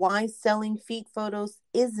 Why selling feet photos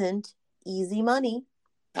isn't easy money.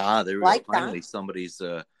 There we go. Finally, somebody's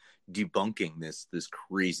debunking this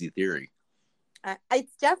crazy theory.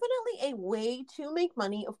 It's definitely a way to make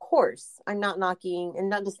money, of course. I'm not knocking and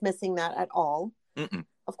not dismissing that at all. Mm-mm.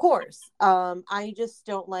 Of course. I just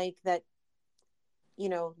don't like that,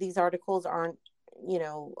 these articles aren't,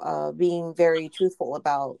 being very truthful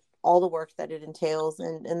about all the work that it entails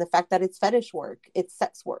and the fact that it's fetish work. It's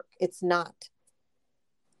sex work. It's not,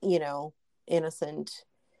 innocent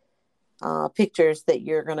pictures that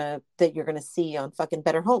you're gonna see on fucking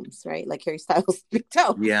Better Homes, right? Like Harry Styles' big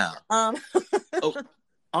toe. Yeah. Oh,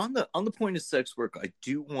 on the point of sex work, I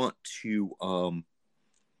do want to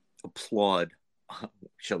applaud,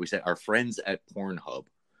 shall we say, our friends at Pornhub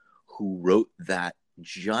who wrote that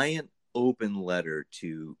giant open letter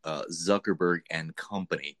to Zuckerberg and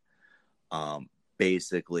company,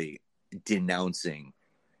 basically denouncing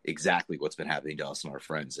exactly what's been happening to us and our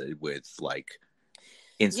friends with like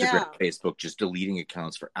Instagram, Facebook, just deleting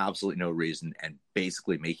accounts for absolutely no reason and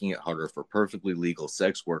basically making it harder for perfectly legal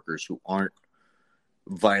sex workers who aren't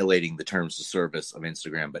violating the terms of service of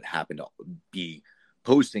Instagram but happen to be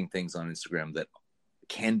posting things on Instagram that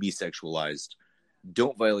can be sexualized,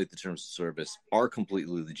 don't violate the terms of service, are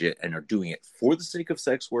completely legit, and are doing it for the sake of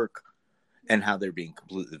sex work, and how they're being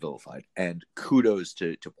completely vilified. And kudos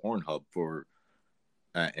to Pornhub for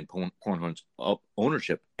and Pornhub's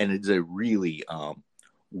ownership. And it's a really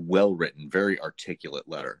well-written, very articulate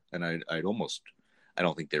letter. And I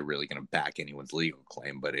don't think they're really going to back anyone's legal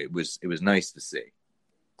claim, but it was nice to see.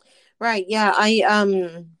 Right. Yeah.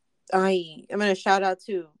 I'm going to shout out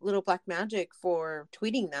to Little Black Magic for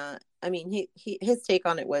tweeting that. I mean, his take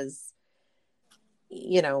on it was,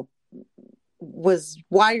 was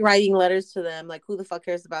why writing letters to them? Like, who the fuck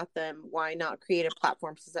cares about them? Why not create a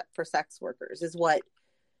platform for sex workers? Is what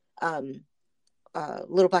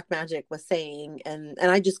Little Black Magic was saying, and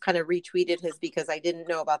I just kind of retweeted his because I didn't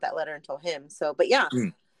know about that letter until him. So, but yeah,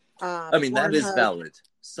 I mean that is valid.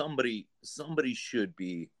 Somebody should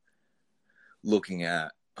be looking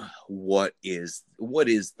at what is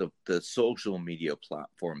the social media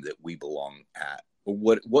platform that we belong at.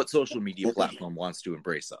 What social media platform wants to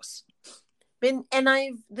embrace us? And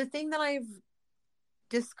the thing that I've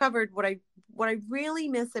discovered, what I really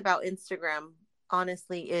miss about Instagram,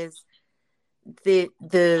 honestly, is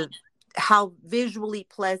the how visually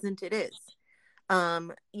pleasant it is.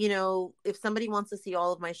 If somebody wants to see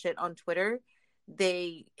all of my shit on Twitter,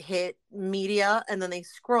 they hit media and then they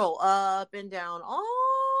scroll up and down all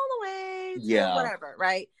the way to whatever,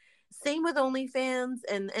 right? Same with OnlyFans,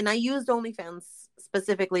 and I used OnlyFans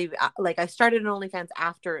specifically. Like, I started an OnlyFans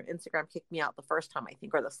after Instagram kicked me out the first time, I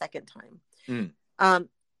think, or the second time.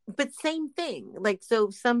 But same thing. Like, so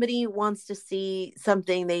if somebody wants to see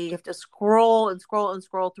something, they have to scroll and scroll and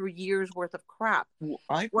scroll through years worth of crap.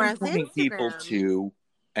 I've been telling people to,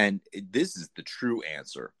 and this is the true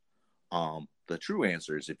answer. The true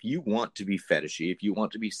answer is, if you want to be fetishy, if you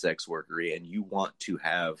want to be sex workery, and you want to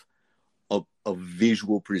have a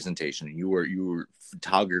visual presentation, and you're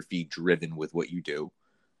photography driven with what you do,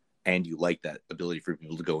 and you like that ability for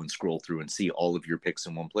people to go and scroll through and see all of your pics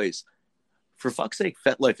in one place, for fuck's sake,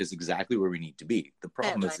 FetLife is exactly where we need to be. The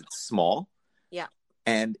problem is it's small. Yeah.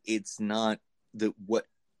 And it's not what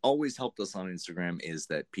always helped us on Instagram is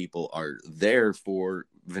that people are there for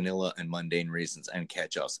vanilla and mundane reasons and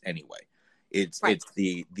catch us anyway. It's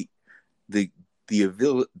the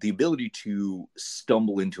ability to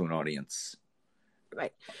stumble into an audience.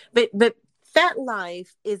 Right. But FetLife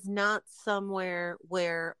is not somewhere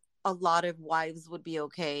where a lot of wives would be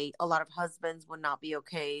okay. A lot of husbands would not be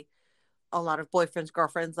okay. A lot of boyfriends,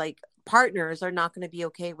 girlfriends, like partners, are not going to be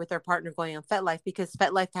okay with their partner going on FetLife, because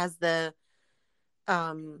FetLife has it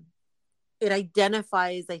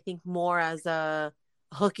identifies, I think, more as a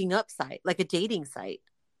hooking up site, like a dating site.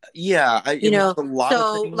 Yeah, a lot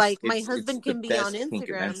of things, like my husband can be on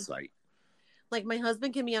Instagram. Like, my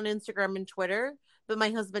husband can be on Instagram and Twitter, but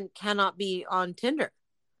my husband cannot be on Tinder.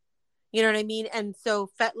 You know what I mean? And so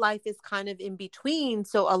FetLife is kind of in between.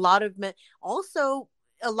 So a lot of men also.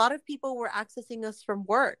 A lot of people were accessing us from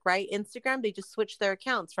work, right? Instagram, they just switched their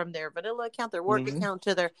accounts from their vanilla account, their work account,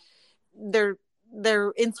 to their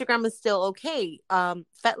Instagram is still okay.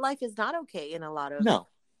 FetLife is not okay in a lot of. No,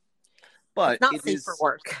 but it's not safe for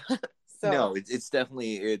work. So. No, it's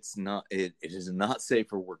definitely, it's not. It is not safe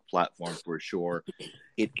for work platform for sure.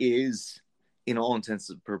 It is, in all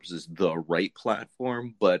intents and purposes, the right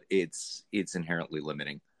platform, but it's inherently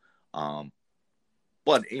limiting.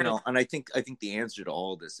 But and I think the answer to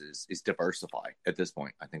all this is diversify at this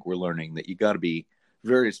point. I think we're learning that you got to be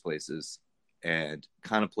various places and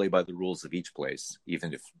kind of play by the rules of each place,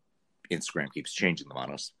 even if Instagram keeps changing them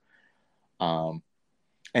on us.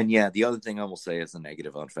 And yeah, the other thing I will say is a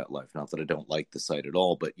negative on FetLife. Not that I don't like the site at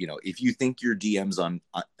all, but if you think your DMs on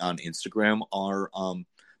Instagram are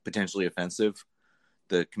potentially offensive,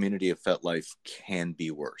 the community of FetLife can be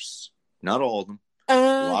worse. Not all of them.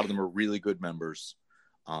 A lot of them are really good members.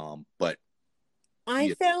 But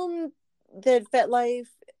I found that FetLife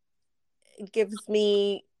gives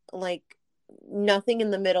me like nothing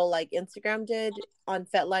in the middle like Instagram did. On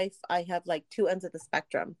FetLife, I have like two ends of the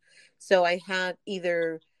spectrum. So I have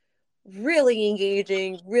either really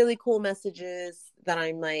engaging, really cool messages that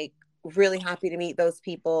I'm like really happy to meet those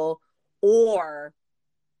people, or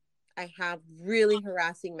I have really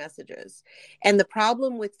harassing messages. And the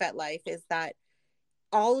problem with FetLife is that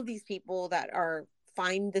all of these people that are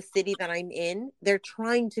find the city that I'm in, they're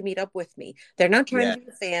trying to meet up with me. They're not trying to be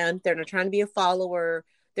a fan. They're not trying to be a follower.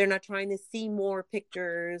 They're not trying to see more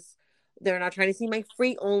pictures. They're not trying to see my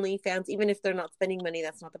free OnlyFans, even if they're not spending money.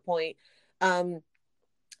 That's not the point. Um,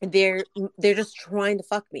 they're just trying to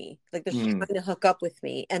fuck me. Like they're just trying to hook up with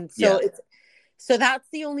me. And so so that's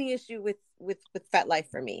the only issue with FetLife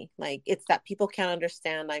for me. Like it's that people can't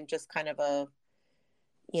understand I'm just kind of a,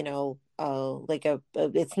 you know, like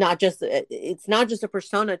it's not just a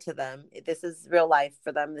persona to them. This is real life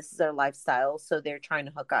for them. This is their lifestyle. So they're trying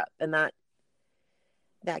to hook up, and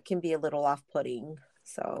that can be a little off-putting.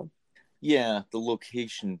 So yeah, the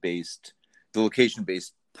location based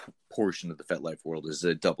portion of the FetLife world is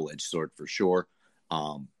a double-edged sword for sure.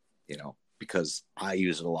 You know, because I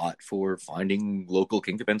use it a lot for finding local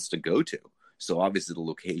kink events to go to. So obviously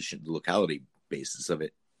the locality basis of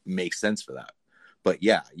it makes sense for that. But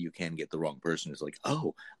yeah, you can get the wrong person who's like,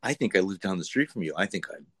 oh, I think I live down the street from you. I think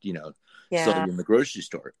I, saw you in the grocery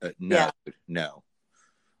store. No.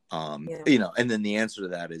 You know, and then the answer to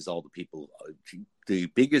that is all the people, the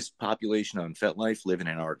biggest population on FetLife live in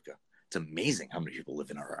Antarctica. It's amazing how many people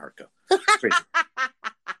live in Antarctica.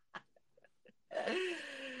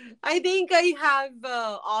 I think I have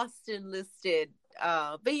Austin listed,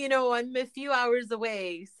 but I'm a few hours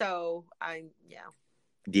away, so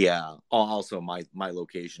Yeah. Also, my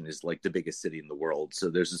location is like the biggest city in the world, so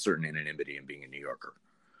there's a certain anonymity in being a New Yorker.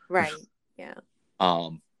 Right. Yeah.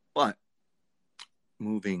 But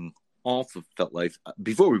moving off of FetLife,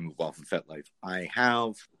 before we move off of FetLife, I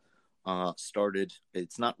have started.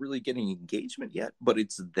 It's not really getting engagement yet, but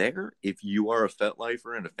it's there. If you are a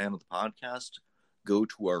FetLifer and a fan of the podcast, go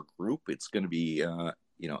to our group. It's going to be,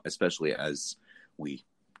 especially as we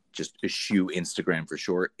just eschew Instagram for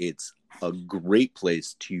short, it's a great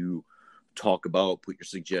place to talk about, put your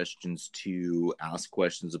suggestions, to ask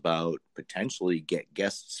questions about, potentially get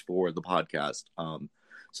guests for the podcast.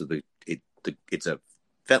 So it's a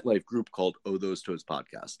FetLife group called Oh Those Toes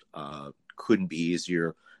Podcast. Couldn't be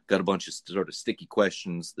easier. Got a bunch of sort of sticky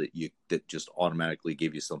questions that just automatically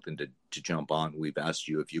give you something to jump on. We've asked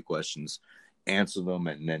you a few questions, answer them,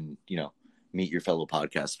 and then meet your fellow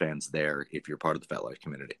podcast fans there if you're part of the FetLife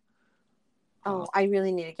community. Oh, I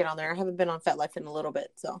really need to get on there. I haven't been on FetLife in a little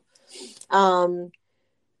bit, so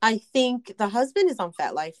I think the husband is on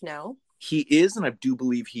FetLife now. He is, and I do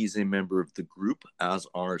believe he's a member of the group, as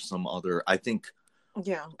are some other. I think,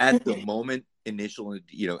 at the moment, initial,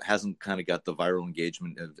 hasn't kind of got the viral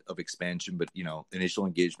engagement of expansion, but initial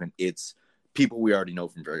engagement, it's people we already know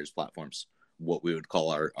from various platforms. What we would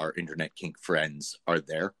call our internet kink friends are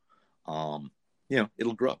there.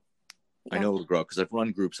 It'll grow. I know it'll grow because I've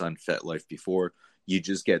run groups on FetLife before. You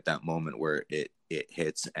just get that moment where it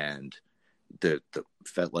hits, and the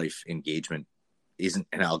FetLife engagement isn't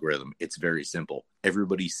an algorithm. It's very simple.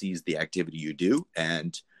 Everybody sees the activity you do,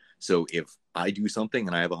 and so if I do something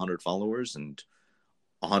and I have 100 followers and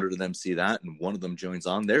 100 of them see that and one of them joins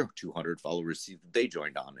on, their 200 followers see that they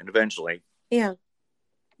joined on, and eventually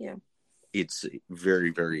it's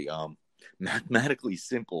very, very mathematically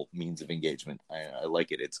simple means of engagement. I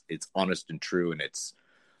like it. It's honest and true, and it's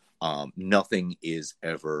nothing is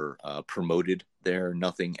ever promoted there.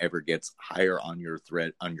 Nothing ever gets higher on your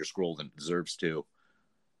thread, on your scroll, than it deserves to.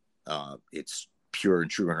 It's pure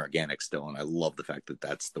and true and organic still, and I love the fact that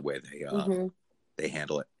that's the way they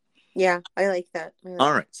handle it. Yeah, I like that.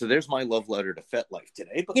 All right, so there's my love letter to FetLife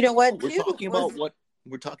today. But you know what?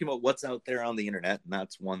 We're talking about what's out there on the internet, and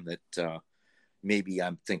that's one that maybe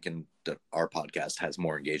I'm thinking that our podcast has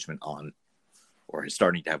more engagement on, or is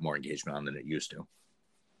starting to have more engagement on than it used to.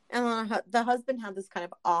 The husband had this kind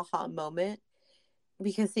of aha moment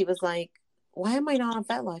because he was like, why am I not on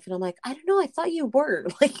FetLife? And I'm like, I don't know. I thought you were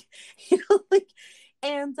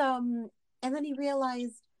and then he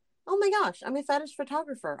realized, oh my gosh, I'm a fetish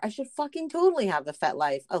photographer. I should fucking totally have the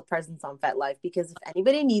FetLife presence on FetLife, because if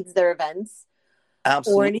anybody needs their events,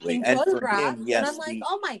 absolutely, or anything photographed, and I'm like,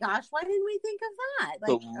 oh my gosh, why didn't we think of that?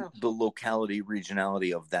 Like the locality,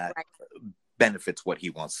 regionality of that benefits what he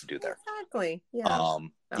wants to do there. Exactly. Yeah.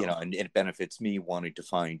 And it benefits me wanting to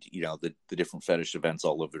find, the different fetish events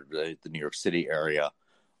all over the New York City area.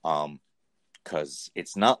 Because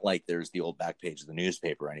it's not like there's the old back page of the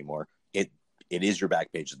newspaper anymore. It is your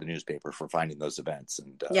back page of the newspaper for finding those events.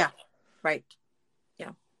 And yeah. Right.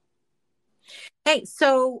 Yeah. Hey,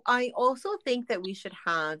 so I also think that we should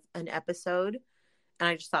have an episode, and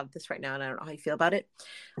I just thought of this right now, and I don't know how you feel about it,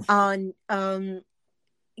 on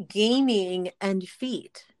gaming and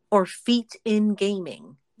feet, or feet in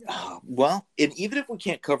gaming. Well, and even if we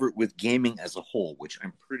can't cover it with gaming as a whole, which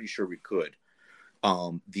I'm pretty sure we could,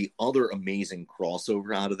 the other amazing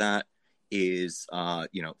crossover out of that is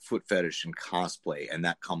foot fetish and cosplay, and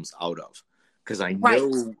that comes out of, because Right.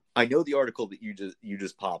 I know the article that you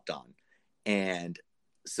just popped on, and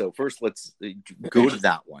so first let's go to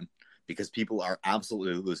that one, because people are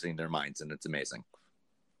absolutely losing their minds, and it's amazing.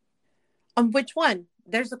 Which one?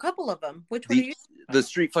 There's a couple of them. Which one are you? The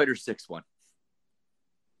Street Fighter 6 one.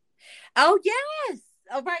 Oh yes.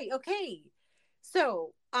 Oh right. Okay.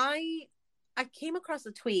 So I came across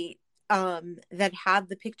a tweet that had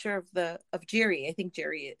the picture of Jerry. I think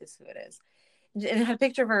Jerry is who it is. And it had a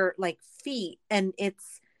picture of her like feet, and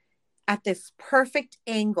it's at this perfect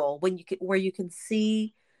angle where you can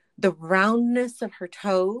see the roundness of her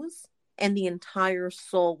toes and the entire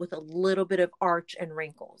sole with a little bit of arch and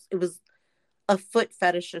wrinkles. It was a foot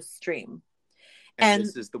fetishist stream. And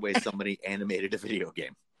this is the way somebody animated a video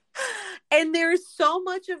game. And there's so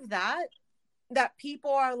much of that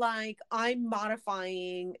people are like, I'm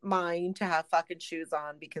modifying mine to have fucking shoes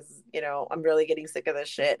on because, I'm really getting sick of this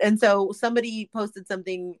shit. And so somebody posted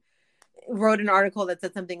something, wrote an article that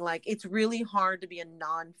said something like, it's really hard to be a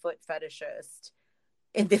non-foot fetishist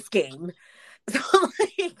in this game. So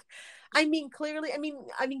like, clearly,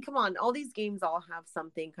 come on, all these games all have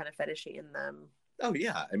something kind of fetishy in them. Oh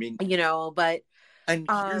yeah. But and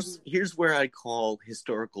here's where I call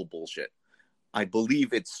historical bullshit. I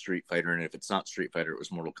believe it's Street Fighter, and if it's not Street Fighter, it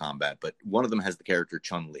was Mortal Kombat, but one of them has the character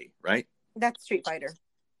Chun-Li, right? That's Street Fighter.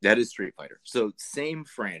 That is Street Fighter. So same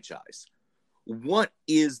franchise. What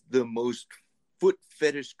is the most foot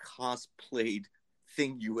fetish cosplayed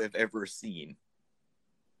thing you have ever seen?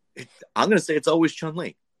 I'm going to say it's always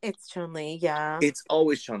Chun-Li. It's Chun-Li, yeah. It's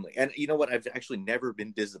always Chun-Li. And you know what? I've actually never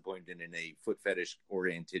been disappointed in a foot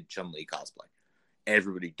fetish-oriented Chun-Li cosplay.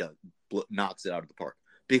 Everybody knocks it out of the park.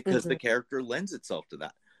 Because the character lends itself to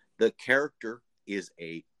that. The character is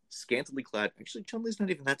a scantily clad, actually Chun-Li's not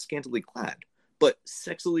even that scantily clad, but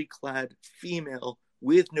sexily clad female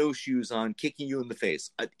with no shoes on, kicking you in the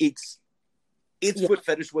face. It's foot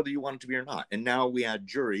fetish whether you want it to be or not. And now we add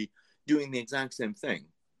Juri doing the exact same thing.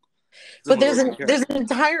 But there's an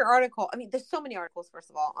entire article. There's so many articles, first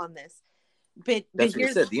of all, on this. But that's what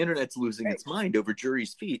I said. The internet's losing its mind over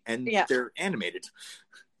Juri's feet, and they're animated.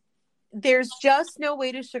 There's just no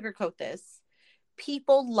way to sugarcoat this.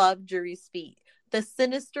 People love Juri's feet. The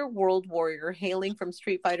sinister world warrior hailing from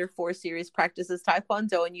Street Fighter 4 series practices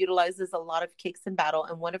Taekwondo and utilizes a lot of kicks in battle,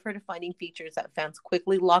 and one of her defining features that fans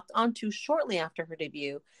quickly locked onto shortly after her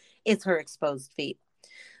debut is her exposed feet.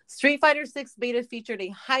 Street Fighter 6 beta featured a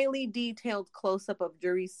highly detailed close-up of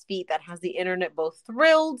Juri's feet that has the internet both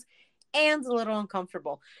thrilled and a little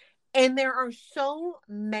uncomfortable. And there are so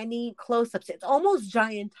many close-ups. It's almost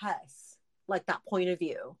giantess, like that point of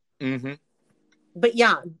view. Mm-hmm. But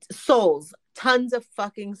yeah, souls. Tons of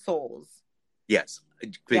fucking souls. Yes,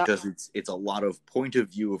 because it's a lot of point of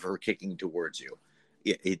view of her kicking towards you.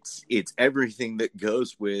 It's everything that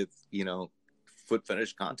goes with, foot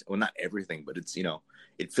fetish content. Well, not everything, but it's,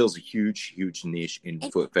 it fills a huge niche in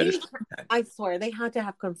foot fetish content. I swear, they had to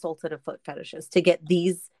have consulted a foot fetishist to get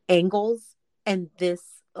these angles and this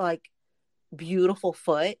like beautiful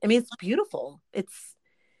foot. It's beautiful. It's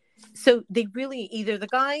so they really, either the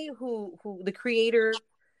guy who the creator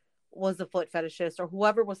was a foot fetishist, or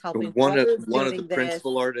whoever was helping one of the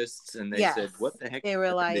principal artists, and they said, what the heck? They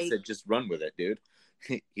were like, they said, just run with it, dude.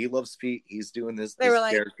 He loves feet. He's doing this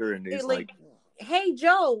character, and he's like, hey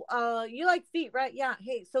Joe, you like feet, right? Yeah.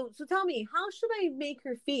 Hey, so tell me, how should I make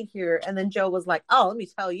her feet here? And then Joe was like, oh, let me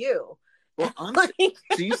tell you. Well,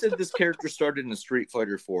 so you said this character started in Street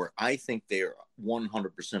Fighter 4. I think they are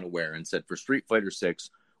 100% aware and said for Street Fighter 6,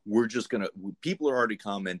 people are already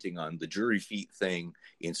commenting on the Juri feet thing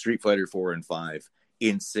in Street Fighter 4 and 5.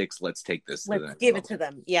 In 6, let's take this. Let's give it to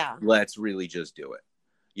them. Yeah. Let's really just do it.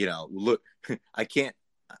 Look, I can't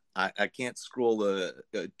scroll a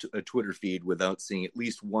Twitter feed without seeing at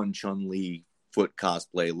least one Chun-Li foot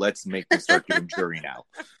cosplay. Let's make them start doing Juri now.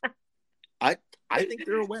 I think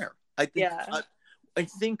they're aware. I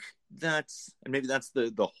think that's, and maybe that's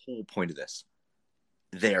the whole point of this.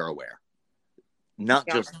 They're aware, not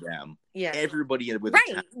just them. Yeah, everybody with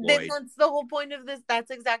right. That's the whole point of this. That's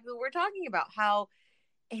exactly what we're talking about. How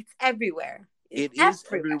it's everywhere. It is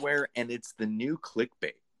everywhere, and it's the new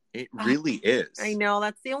clickbait. It really I is. know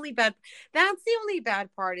that's the only bad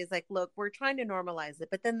part is like, look, we're trying to normalize it,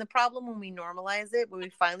 but then the problem when we normalize it, when we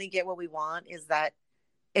finally get what we want, is that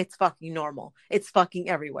it's fucking normal. It's fucking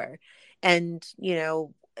everywhere. And,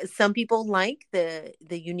 some people like the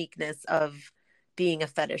uniqueness of being a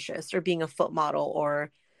fetishist or being a foot model,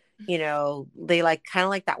 or, they like kind of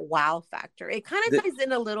like that wow factor. It kind of The, ties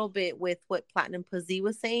in a little bit with what Platinum Pussy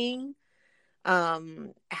was saying.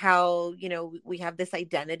 How, we have this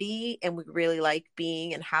identity and we really like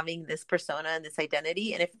being and having this persona and this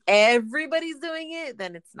identity. And if everybody's doing it,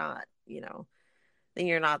 then it's not, then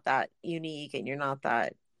you're not that unique and you're not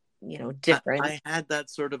that different. I had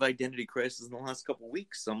that sort of identity crisis in the last couple of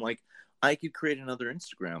weeks. I'm like, I could create another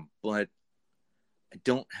Instagram, but I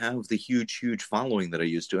don't have the huge following that I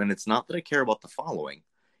used to. And it's not that I care about the following.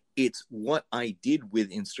 It's what I did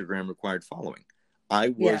with Instagram required following. I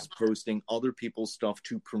was posting other people's stuff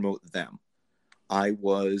to promote them. I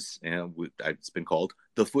was, it's been called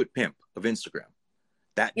the foot pimp of Instagram.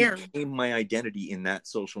 That became my identity in that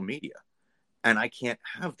social media. And I can't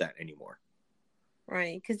have that anymore.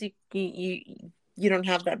 Right, because you don't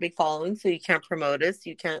have that big following, so you can't promote us.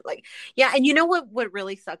 You can't and you know what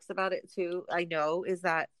really sucks about it too, I know, is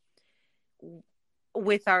that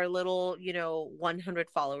with our little 100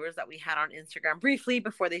 followers that we had on Instagram briefly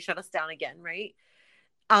before they shut us down again, right?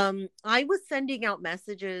 I was sending out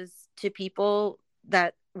messages to people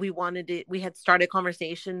that we had started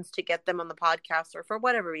conversations to get them on the podcast or for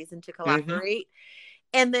whatever reason to collaborate.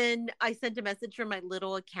 And then I sent a message from my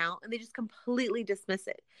little account and they just completely dismiss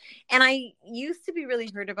it. And I used to be really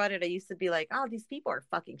hurt about it. I used to be like, oh, these people are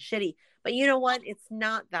fucking shitty. But you know what? It's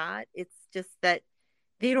not that. It's just that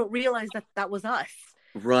they don't realize that that was us.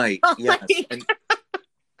 Right. Yes. And,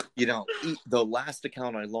 the last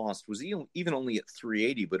account I lost was even only at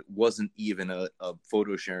 380, but it wasn't even a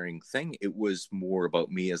photo sharing thing. It was more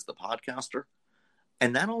about me as the podcaster.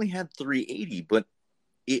 And that only had 380, but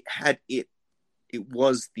it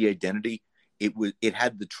was the identity. It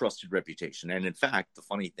had the trusted reputation. And in fact, the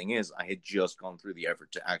funny thing is I had just gone through the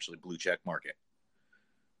effort to actually blue check mark it.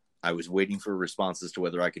 I was waiting for a response as to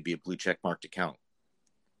whether I could be a blue check marked account.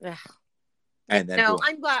 Ugh. And then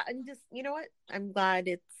I'm glad. I'm just, you know what? I'm glad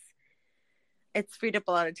it's freed up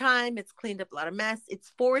a lot of time. It's cleaned up a lot of mess.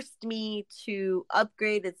 It's forced me to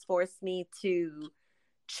upgrade. It's forced me to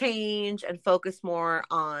change and focus more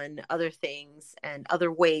on other things and other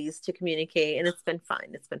ways to communicate. And it's been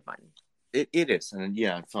fun. It's been fun. It is. And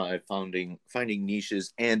finding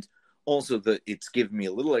niches, and also it's given me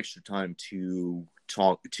a little extra time to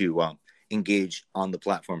engage on the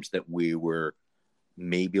platforms that we were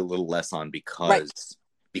maybe a little less on because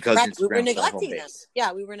we were neglecting them.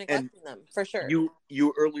 Yeah, we were neglecting them for sure.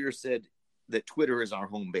 You earlier said that Twitter is our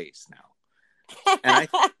home base now, and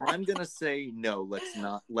I'm gonna say no. Let's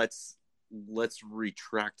not. Let's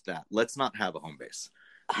retract that. Let's not have a home base.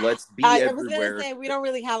 Let's be everywhere. I was gonna say we don't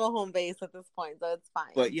really have a home base at this point, so it's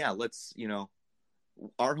fine. But yeah, let's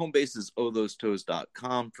our home base is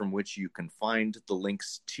ohthosetoes.com, from which you can find the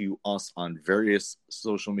links to us on various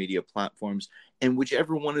social media platforms. And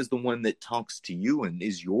whichever one is the one that talks to you and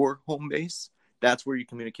is your home base, that's where you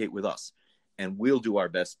communicate with us. And we'll do our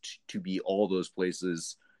best to be all those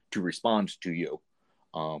places to respond to you.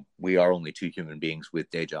 We are only two human beings with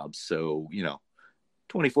day jobs. So,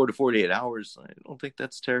 24 to 48 hours, I don't think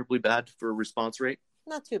that's terribly bad for a response rate.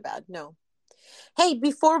 Not too bad, no. Hey,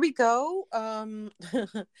 before we go,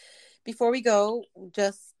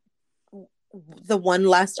 just the one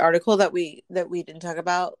last article that we didn't talk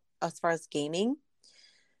about as far as gaming.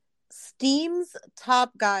 Steam's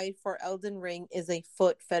top guide for Elden Ring is a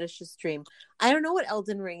foot fetishist dream. I don't know what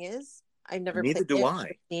Elden Ring is. I've never Neither do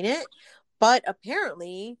I. Seen it, but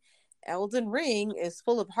apparently Elden Ring is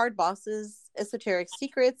full of hard bosses, esoteric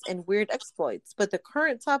secrets, and weird exploits. But the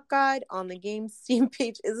current top guide on the game's Steam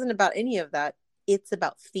page isn't about any of that. It's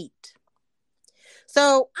about feet.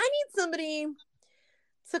 So I need somebody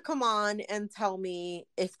to come on and tell me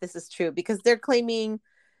if this is true, because they're claiming,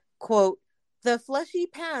 quote, the fleshy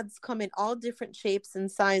pads come in all different shapes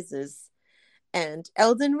and sizes, and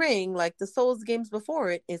Elden Ring, like the Souls games before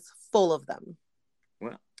it, is full of them.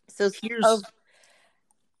 Well, it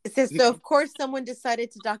says, so of course someone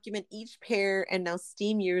decided to document each pair, and now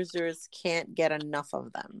Steam users can't get enough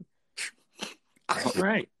of them. All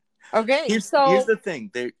right. Okay. Here's the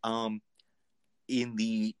thing. They in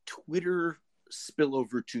the Twitter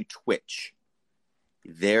spillover to Twitch,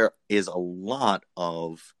 there is a lot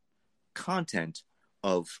of content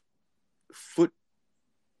of foot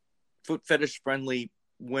fetish friendly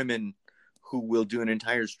women who will do an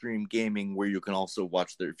entire stream gaming where you can also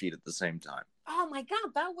watch their feet at the same time. Oh my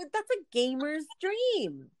god, that's a gamer's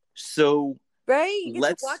dream. So Right? You get to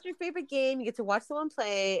watch let's. your favorite game, you get to watch someone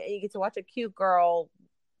play, and you get to watch a cute girl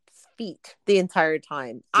feet the entire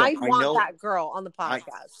time. So I I want know. that girl on the I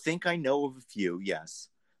podcast. think I know of a few, yes,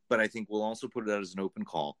 but I think we'll also put it out as an open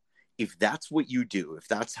call. If that's what you do, if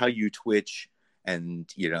that's how you Twitch and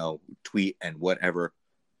tweet and whatever,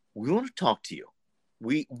 we want to talk to you.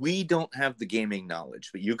 We don't have the gaming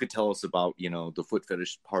knowledge, but you could tell us about the foot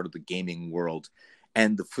fetish part of the gaming world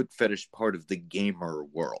and the foot fetish part of the gamer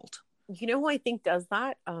world. You know who I think does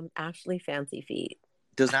that? Ashley Fancy Feet.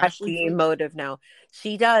 Does Has Ashley the Flint? emotive now.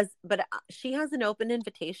 She does, but she has an open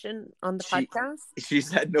invitation on the She podcast.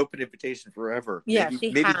 she's had an open invitation forever. Yeah,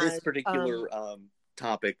 Maybe this particular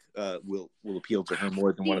topic will appeal to her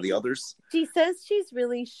more than one of the others. She says she's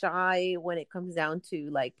really shy when it comes down to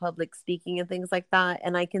like public speaking and things like that,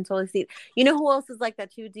 and I can totally see it. You know who else is like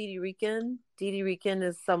that too? Dee Dee Rican. Dee Dee Rican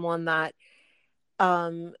is someone that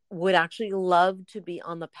would actually love to be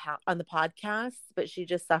on the podcast, but she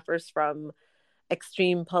just suffers from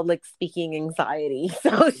extreme public speaking anxiety,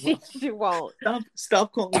 so she won't.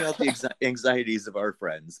 Stop calling out the anxieties of our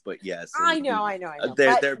friends, but yes, I know.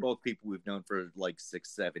 They're both people we've known for like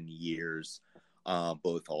 6-7 years.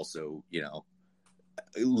 Both also,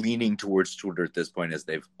 leaning towards Twitter at this point, as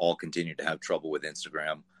they've all continued to have trouble with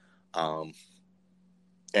Instagram.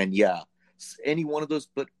 And yeah, any one of those,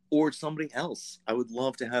 or somebody else. I would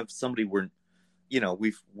love to have somebody where,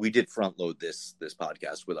 we did front load this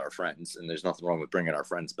podcast with our friends, and there's nothing wrong with bringing our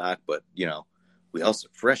friends back, but we also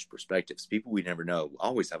fresh perspectives, people we never know.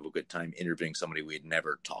 Always have a good time interviewing somebody we had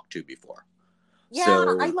never talked to before. Yeah,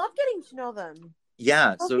 so, I love getting to know them.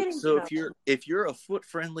 Yeah, so if you're a foot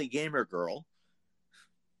friendly gamer girl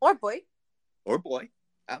or boy,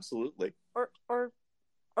 absolutely, or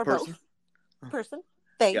person. Both person.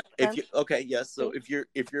 Thanks. Yeah, so if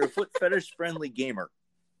you're a foot fetish friendly gamer,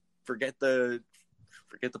 forget the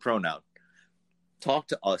pronoun. Talk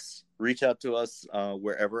to us. Reach out to us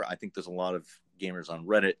wherever. I think there's a lot of gamers on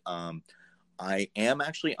Reddit. I am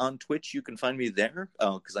actually on Twitch. You can find me there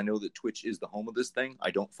because I know that Twitch is the home of this thing.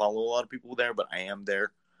 I don't follow a lot of people there, but I am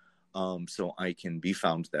there, so I can be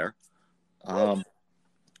found there.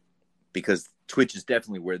 Because Twitch is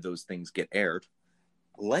definitely where those things get aired.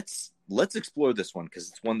 Let's explore this one because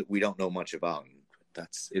it's one that we don't know much about.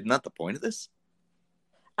 Isn't that the point of this?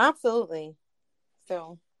 Absolutely.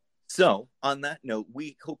 So on that note,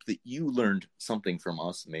 we hope that you learned something from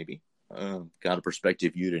us, maybe got a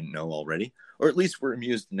perspective you didn't know already, or at least were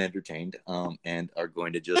amused and entertained, and are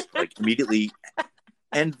going to just like immediately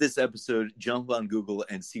end this episode, jump on Google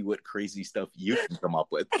and see what crazy stuff you can come up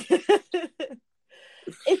with.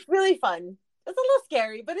 It's really fun. It's a little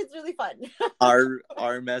scary, but it's really fun.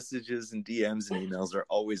 Our messages and DMs and emails are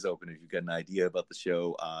always open if you've got an idea about the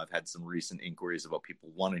show. I've had some recent inquiries about people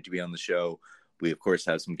wanting to be on the show. We, of course,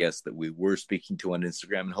 have some guests that we were speaking to on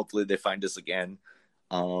Instagram, and hopefully they find us again.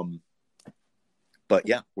 But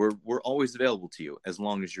yeah, we're always available to you as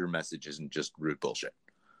long as your message isn't just rude bullshit.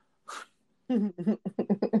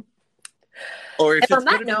 Or if it's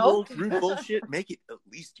going to be rude bullshit, make it at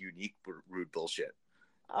least unique for rude bullshit.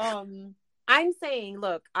 I'm saying,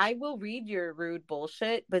 look, I will read your rude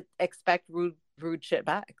bullshit, but expect rude shit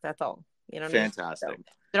back. That's all. You know what Fantastic. I mean?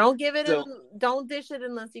 So don't give it, don't dish it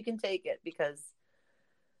unless you can take it, because,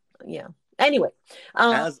 yeah. Anyway.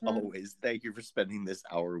 As always, thank you for spending this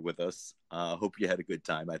hour with us. Hope you had a good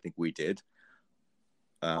time. I think we did.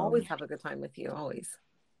 Always have a good time with you. Always.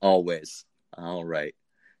 Always. All right.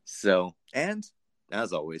 So, and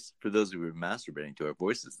as always, for those of you who are masturbating to our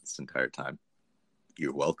voices this entire time,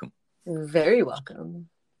 you're welcome. Very welcome.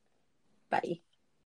 Bye.